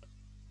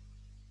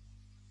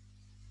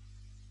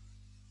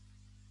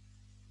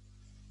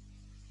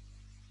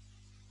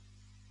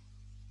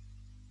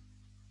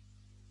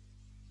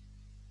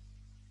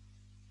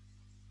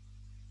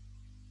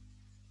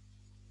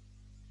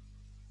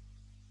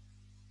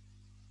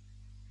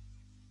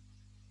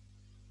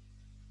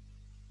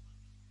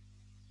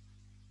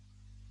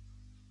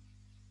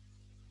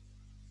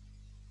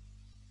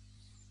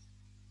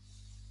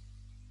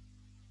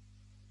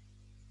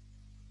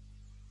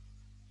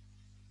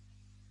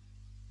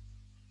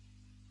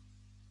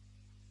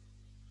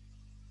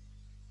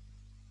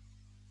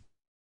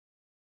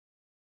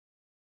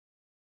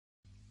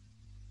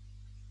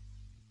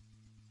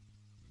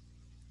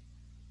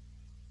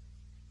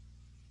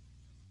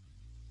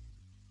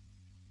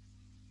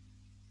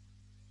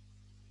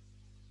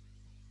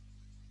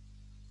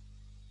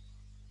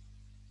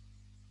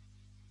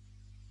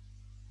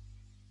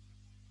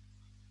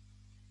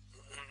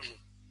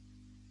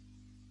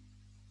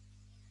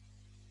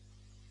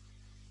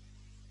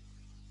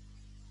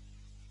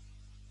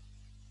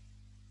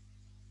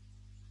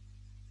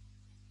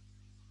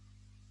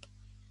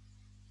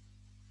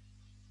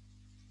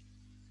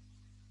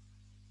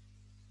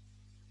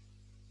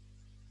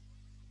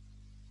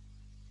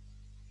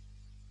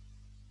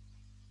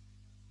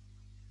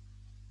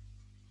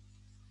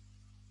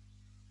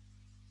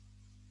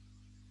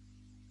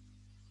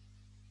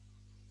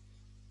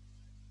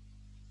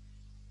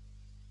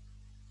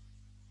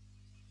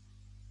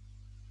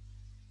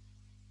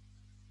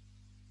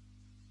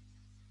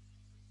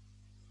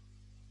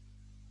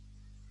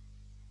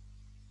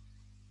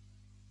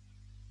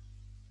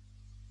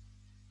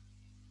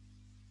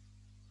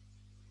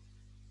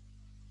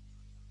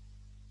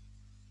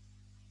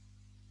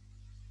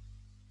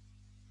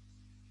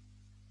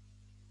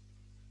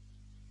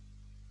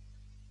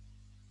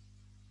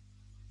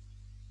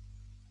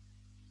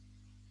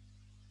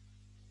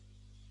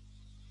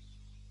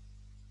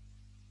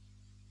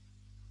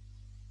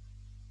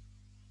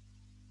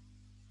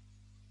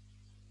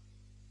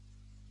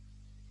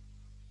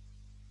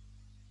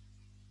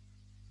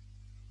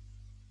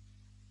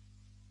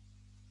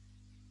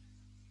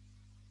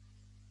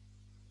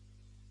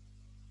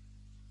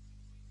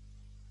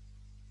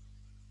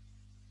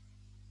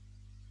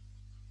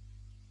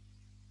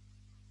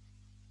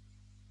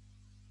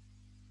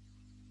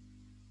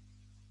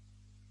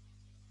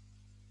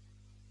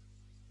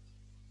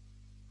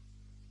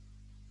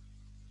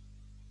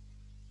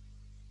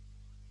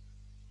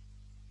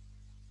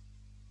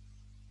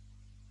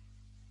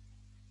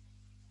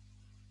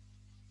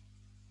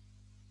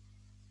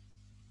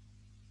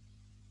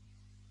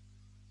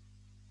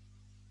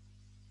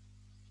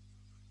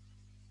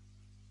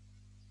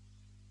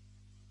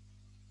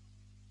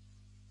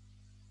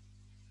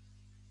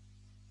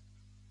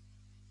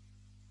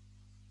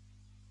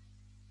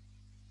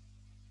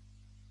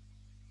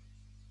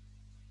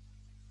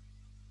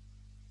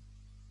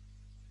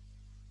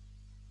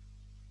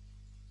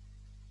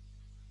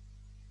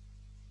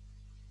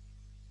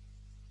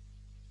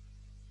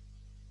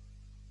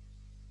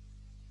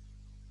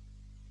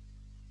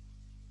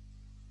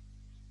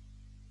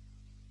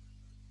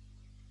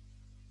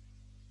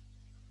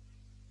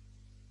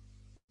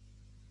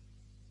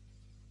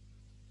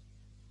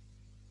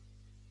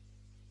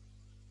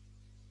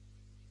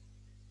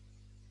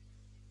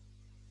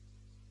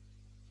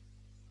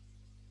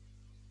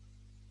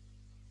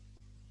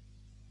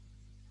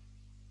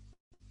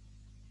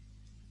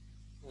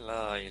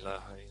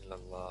 ilaha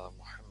illallah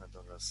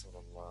Muhammadur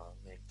Rasulullah.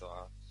 Make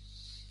dua.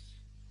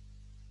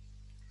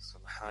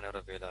 Subhana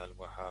Rabbil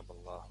al-Wahhab.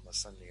 Allahumma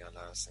salli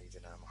ala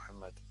Sayyidina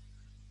Muhammad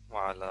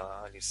wa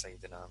ala ali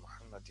Sayyidina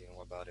Muhammadin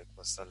wa barik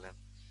wa sallim.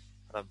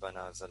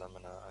 ربنا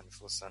ظلمنا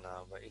أنفسنا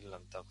وإن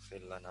لم تغفر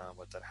لنا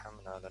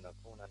وترحمنا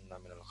لنكونن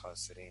من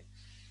الخاسرين.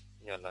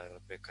 Ya Allah,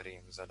 Rabbi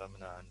Kareem,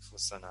 zalamna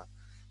anfusana.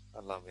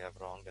 Allah, we have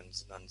wronged and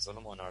done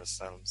zulm on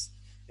ourselves.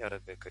 Ya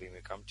Rabbi Kareem, we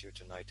come to you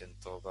tonight in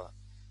Tawbah.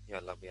 Ya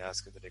Allah, we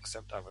ask you to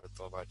accept our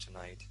Tawbah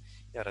tonight.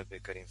 Ya Rabbi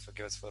Kareem,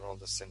 forgive us for all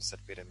the sins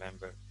that we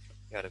remember.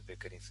 Ya Rabbi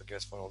Kareem, forgive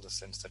us for all the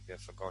sins that we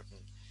have forgotten.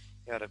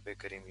 Ya Rabbi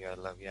Kareem, Ya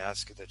Allah, we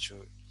ask you that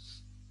you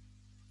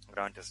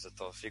grant us the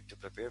tawfiq to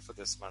prepare for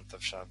this month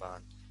of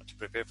Shaban, to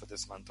prepare for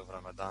this month of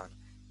Ramadan.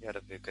 Ya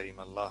Rabbi Kareem,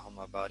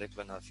 Allahumma barik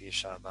lana fi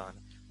Shaban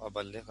wa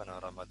ballighna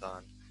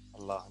Ramadan.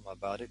 Allahumma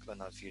barik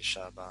lana fi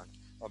Shaban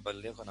wa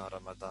ballighna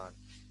Ramadan.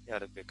 Ya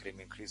Rabbi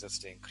Kareem,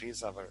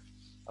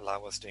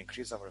 allow us to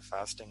increase our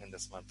fasting in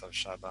this month of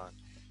Shaban.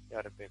 Ya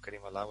Rabbi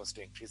Kareem, allow us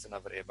to increase in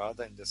our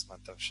ibadah in this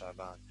month of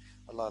Shaban.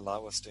 Allah,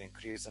 allow us to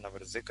increase in our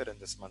zikr in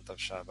this month of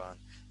Shaban.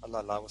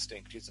 Allah, allow us to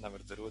increase in our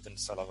durood and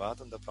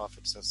salawat on the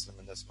Prophet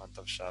in this month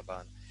of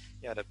Shaban.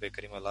 Ya Rabbi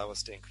Kareem, allow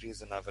us to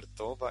increase in our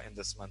tawbah in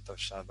this month of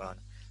Shaban.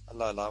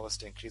 Allah, allow us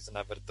to increase in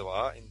our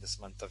dua in this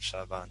month of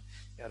Shaban.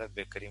 Ya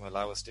Rabbi Kareem,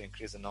 allow us to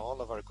increase in all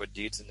of our good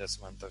deeds in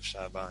this month of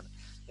Shaban.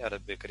 Ya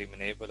Rabbi Kareem,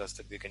 enable us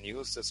that we can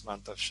use this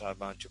month of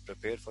Shaban to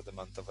prepare for the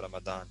month of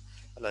Ramadan.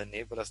 Allah,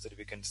 enable us that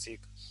we can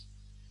seek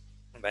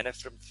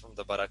benefit from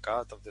the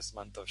barakat of this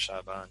month of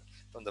Shaban,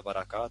 from the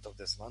barakat of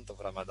this month of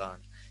Ramadan.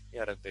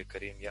 Ya Rabbi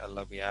Kareem, Ya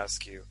Allah, we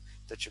ask you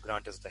that you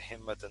grant us the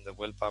himmat and the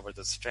willpower,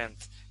 the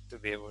strength to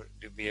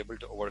be able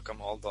to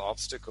overcome all the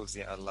obstacles,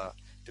 Ya Allah,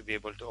 to be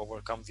able to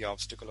overcome the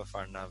obstacle of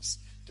our nafs,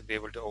 to be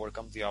able to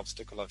overcome the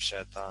obstacle of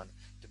shaitan,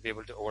 to be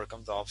able to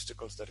overcome the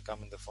obstacles that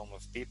come in the form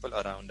of people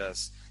around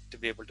us, to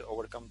be able to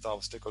overcome the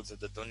obstacles of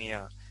the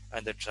dunya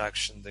and the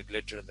attraction, the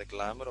glitter, the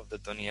glamour of the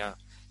dunya.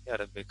 Ya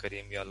Rabbi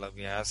Kareem, Ya Allah,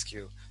 we ask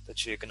you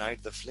that you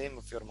ignite the flame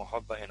of your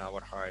muhabba in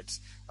our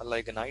hearts. Allah,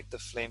 ignite the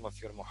flame of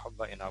your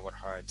muhabba in our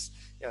hearts.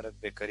 Ya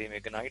Rabbi Kareem,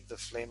 ignite the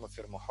flame of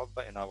your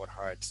muhabba in our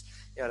hearts.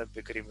 Ya Rabbi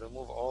Kareem,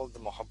 remove all the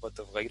muhabbat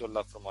of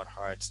ghairullah from our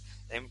hearts.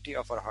 Empty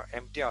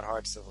our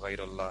hearts of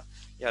ghairullah.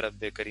 Ya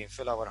Rabbi Kareem,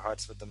 fill our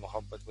hearts with the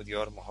muhabbat, with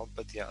your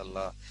muhabbat, Ya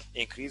Allah.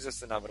 Increase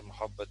us in our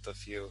muhabbat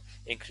of you.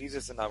 Increase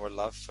us in our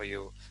love for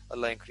you.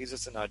 Allah, increase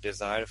us in our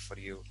desire for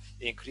you.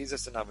 Increase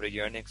us in our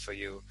yearning for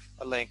you.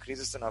 Allah, increase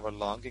us in our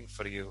longing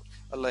for you.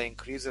 Allah,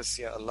 increase us,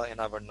 Ya Allah, in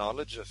our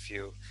knowledge of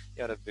you.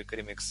 Ya Rabbi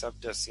Kareem,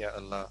 accept us, Ya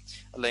Allah.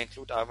 Allah,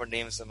 include our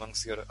names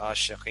amongst your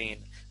ashiqeen.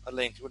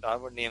 Allah, include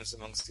our names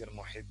amongst your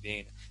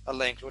muhibbeen.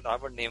 Allah, include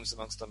our names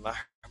amongst the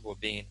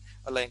mahbubeen.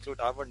 Allah, include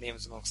our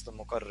names amongst the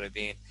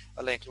muqarrabeen.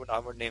 Allah, include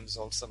our names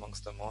also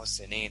amongst the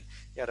muhsineen.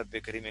 Ya Rabbi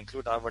Kareem,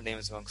 include our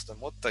names amongst the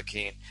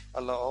muttaqeen.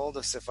 Allah, all the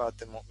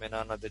sifat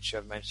al-mu'minana that you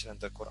have mentioned in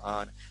the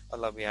Quran.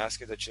 Allah, we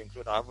ask you that you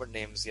include our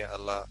names, Ya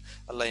Allah.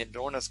 Allah,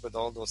 adorn us with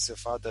all those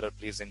sifat that are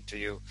pleasing to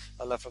you.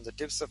 Allah, from the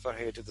tips of our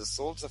hair to the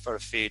soles of our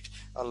feet,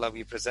 Allah,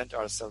 we present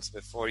ourselves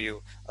before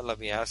you. Allah,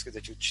 we ask you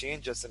that you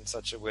change us in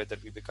such a way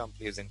that we become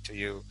pleasing to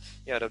you.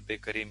 Ya Rabbi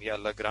Kareem, Ya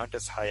Allah, grant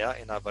us haya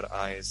in our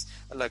eyes.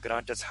 Allah,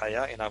 grant us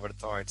haya in our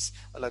thoughts.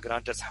 Allah,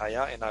 grant us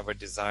haya in our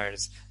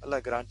desires.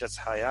 Allah, grant us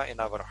haya in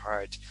our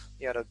heart.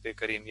 Ya Rabbi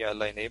Kareem, Ya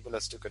Allah, enable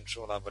us to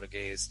control our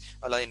gaze.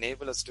 Allah,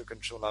 enable us to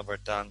control our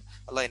tongue.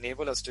 Allah,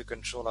 enable us to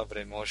control our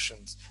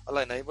emotions.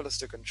 Allah, enable us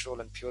to control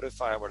and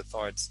purify our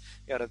thoughts.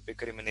 Ya Rabbi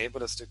Kareem,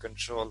 enable us to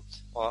control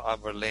all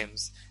our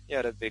limbs.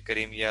 Ya Rabbi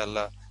Kareem, Ya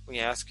Allah, we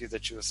ask you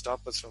that you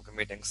stop us from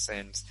committing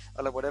sins.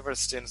 Allah, whatever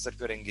sins that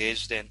we're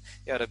engaged in,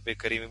 Ya Rabbi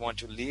Kareem, we want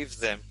to leave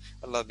them.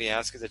 Allah, we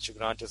ask you that you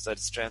grant us that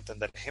strength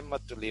and that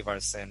himmat to leave our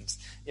sins.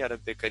 Ya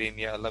Rabbi Kareem,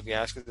 Ya Allah, we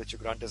ask you that you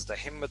grant us the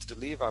himmat to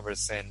leave our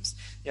sins.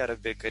 Ya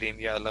Rabbi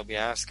Kareem, Ya Allah, we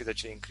ask you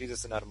that you increase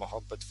us in our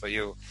muhabbat for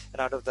you.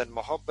 And out of that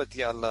muhabbat,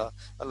 Ya Allah,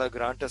 Allah,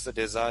 grant us a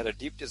desire, a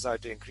deep desire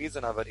to increase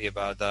in our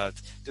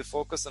ibadat, to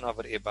focus on our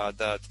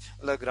ibadat.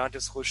 Allah, grant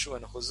us khushu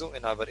and khuzu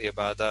in our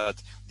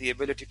ibadat, the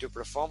ability to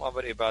perform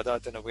our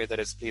ibadat in a way that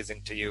is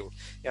pleasing to you.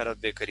 Ya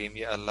Rabbi Kareem,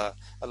 Ya Allah,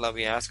 Allah,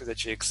 we ask you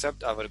that you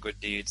accept our good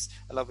deeds.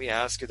 Allah, we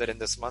ask you that in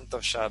this month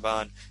of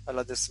Shaban,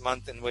 Allah, this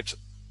month in which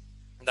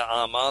the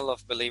amal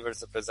of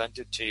believers are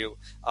presented to you,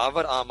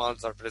 our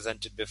amals are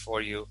presented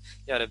before you.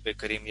 Ya Rabbi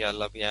Kareem, Ya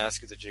Allah, we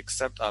ask you that you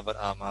accept our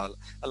amal.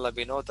 Allah,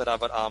 we know that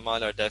our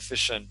amal are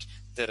deficient,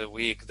 they're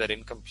weak, they're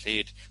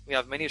incomplete. We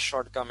have many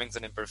shortcomings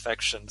and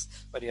imperfections.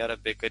 But Ya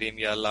Rabbi Kareem,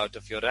 Ya Allah, out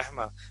of your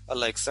rahmah,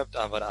 Allah, accept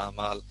our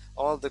amal.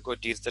 All the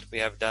good deeds that we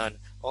have done,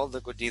 all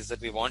the good deeds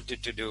that we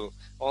wanted to do,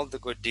 all the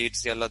good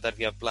deeds, Ya Allah, that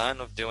we have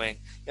planned of doing.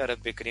 Ya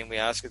Rabbi Kareem, we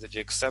ask you that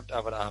you accept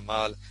our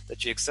amal,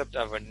 that you accept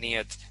our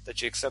niyat,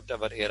 that you accept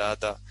our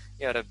irada.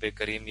 Ya Rabbi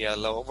Kareem, Ya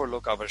Allah,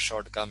 overlook our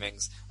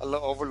shortcomings. Allah,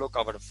 overlook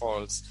our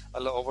faults.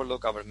 Allah,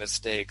 overlook our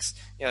mistakes.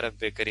 Ya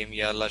Rabbi Kareem,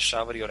 Ya Allah,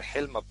 shower your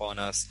hilm upon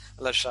us.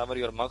 Allah, shower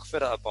your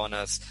maghfirah upon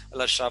us.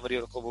 Allah, shower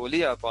your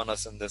qubuliyah upon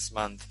us in this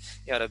month.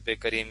 Ya Rabbi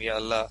Kareem, Ya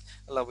Allah,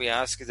 Allah, we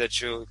ask you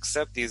that you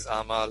accept these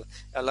amal.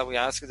 Allah, we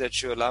ask you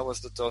that you allow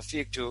us the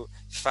tawfiq to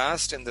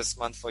fast in this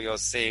month for your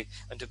sake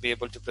and to be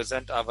able to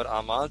present our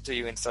amal to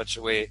you in such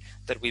a way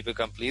that we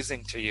become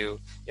pleasing to you.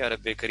 Ya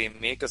Rabbi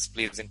Kareem, make us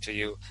pleasing to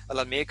you.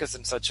 Allah, make us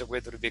in such a way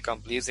that we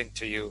become pleasing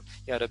to you.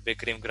 Ya Rabbi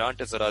Kareem, grant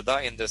us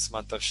rada in this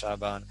month of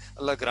Shaban.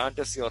 Allah, grant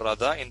us your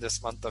rada in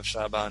this month of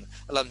Shaban.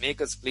 Allah,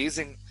 make us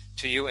pleasing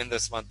to you in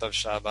this month of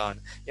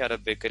Shaban. Ya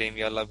Rabbi Kareem,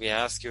 Ya Allah, we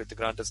ask you to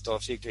grant us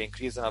tawfiq to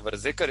increase our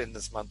zikr in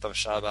this month of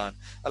Shaban.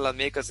 Allah,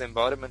 make us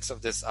embodiments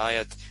of this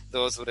ayat,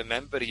 those who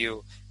remember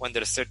you when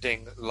they're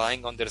sitting,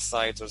 lying on their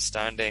sides or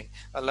standing.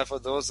 Allah, for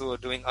those who are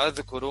doing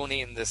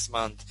adhkuruni in this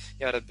month,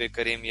 Ya Rabbi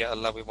Kareem, Ya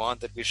Allah, we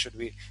want that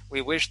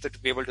we wish that to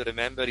be able to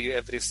remember you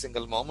every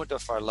single moment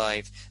of our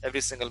life,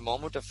 every single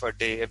moment of our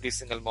day, every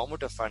single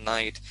moment of our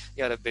night.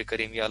 Ya Rabbi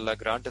Kareem, Ya Allah,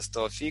 grant us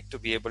tawfiq to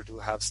be able to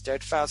have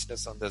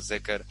steadfastness on the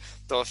zikr,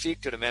 tawfiq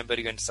to remember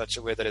you in such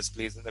a way that is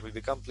pleasing, that we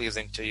become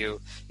pleasing to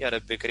you. Ya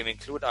Rabbi Kareem,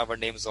 include our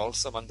names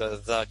also among the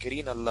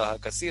dhakirin Allah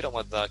kasiran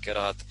wa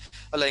dhakirat.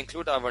 Allah,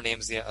 include our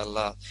names, Ya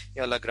Allah.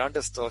 Ya Allah, grant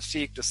us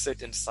tawfiq to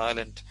sit in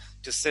silent,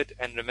 to sit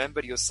and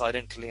remember you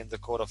silently in the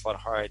core of our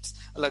hearts.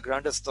 Allah,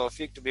 grant us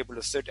tawfiq to be able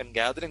to sit in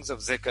gatherings of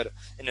zikr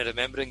in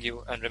remembering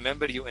you and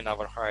remember you in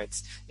our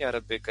hearts. Ya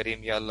Rabbi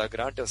Kareem, Ya Allah,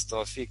 grant us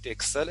tawfiq to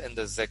excel in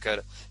the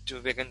zikr,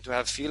 to begin to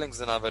have feelings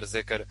in our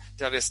zikr,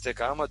 to have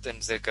istiqamat in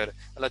zikr.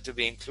 Allah, to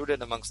be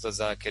included amongst the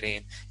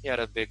zakirin. Ya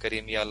Rabbi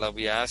Kareem, Ya Allah,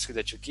 we ask you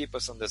that you keep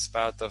us on this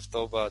path of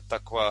tawbah,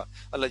 taqwa.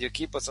 Allah, you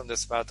keep us on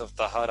this path of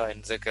tahara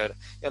and zikr.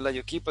 Ya Allah,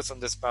 you keep us on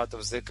this path of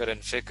zikr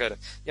and fikr.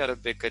 Ya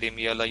Rabbi Kareem,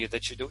 Ya Allah,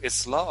 that you do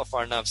islah of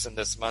our nafs in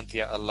this month,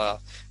 Ya Allah.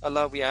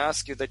 Allah, we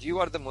ask you that you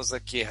are the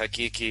muzakki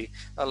hakiki.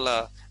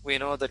 Allah, we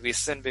know that we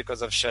sin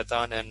because of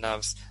shaitan and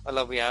nafs.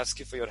 Allah, we ask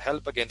you for your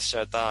help against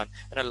shaitan.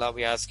 And Allah,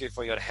 we ask you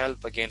for your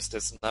help against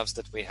this nafs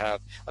that we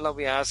have. Allah,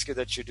 we ask you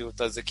that you do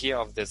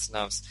tazkiyah of this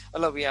nafs.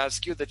 Allah, we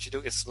ask you that you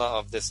do islah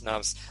of this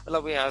nafs.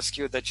 Allah, we ask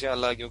you that, Ya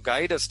Allah, you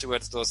guide us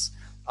towards those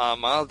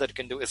amal that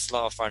can do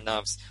islah of our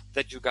nafs,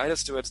 that you guide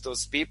us towards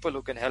those people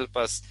who can help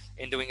us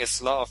in doing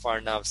islah of our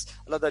nafs.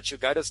 Allah, that you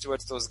guide us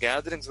towards those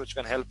gatherings which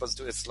can help us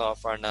do islah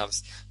of our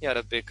nafs. Ya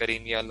Rabbi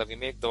Kareem, Ya Allah, we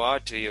make dua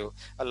to you.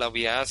 Allah,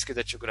 we ask you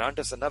that you grant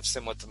us a nafs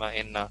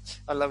mutma'inna.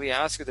 Allah, we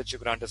ask you that you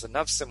grant us a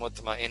nafs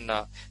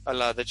mutma'inna.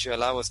 Allah, that you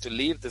allow us to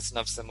leave this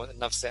nafs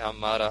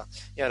ammara.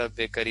 Ya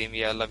Rabbi Kareem,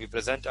 Ya Allah, we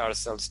present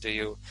ourselves to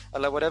you.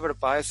 Allah, whatever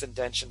pious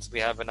intentions we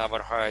have in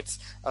our hearts,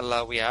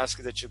 Allah, we ask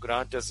you that you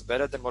grant us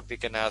better than what we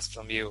can ask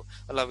from you.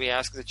 Allah, we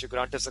ask that you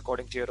grant us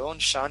according to your own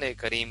Shane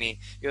Karimi,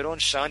 your own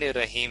Shane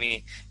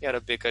Rahimi. Ya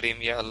Rabbi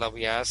Kareem, Ya Allah,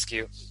 we ask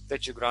you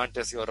that you grant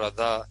us your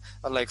Rada.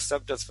 Allah,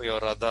 accept us for your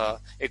Rada,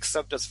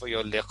 accept us for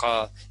your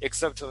Liqa,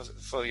 accept us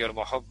for your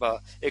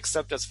Muhabba,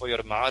 accept us for your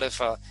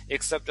Ma'arifa,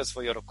 accept us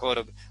for your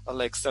Qurb.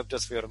 Allah, accept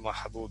us for your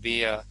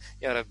Mahbubiyya.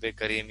 Ya Rabbi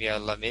Kareem, Ya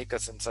Allah, make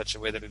us in such a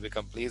way that we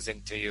become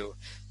pleasing to you.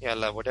 Ya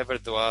Allah, whatever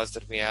du'as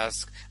that we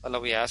ask, Allah,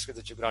 we ask you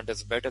that you grant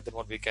us better than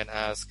what we can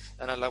ask.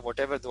 And Allah,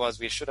 whatever du'as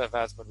we should have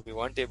asked but we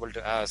weren't able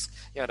to ask,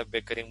 Ya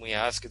Rabbi Kareem, we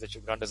ask you that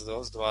you grant us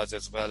those du'as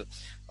as well.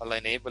 Allah,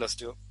 enable us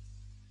to,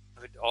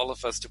 with all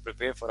of us, to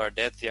prepare for our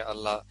death, Ya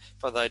Allah,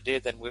 for that day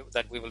that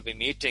we will be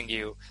meeting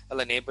you.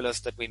 Allah, enable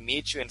us that we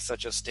meet you in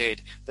such a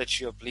state that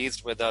you are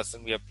pleased with us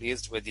and we are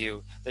pleased with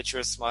you, that you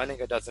are smiling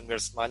at us and we are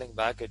smiling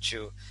back at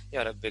you.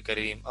 Ya Rabbi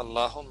Kareem,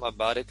 Allahumma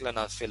barik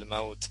lana fil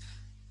maut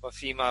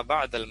وفيما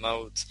بعد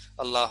الموت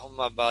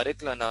اللهم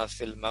بارك لنا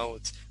في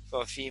الموت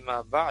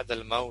وفيما بعد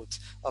الموت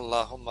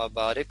اللهم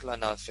بارك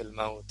لنا في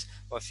الموت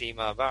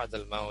وفيما بعد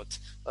الموت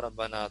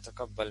ربنا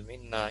تقبل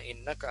منا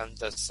إنك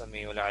أنت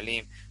السميع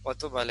العليم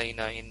وتب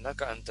علينا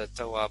إنك أنت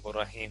التواب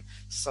الرحيم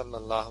صلى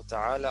الله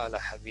تعالى على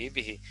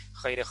حبيبه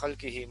خير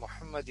خلقه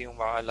محمد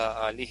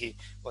وعلى آله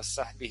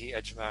وصحبه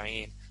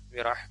أجمعين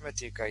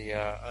برحمتك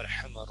يا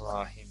أرحم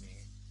الراحمين.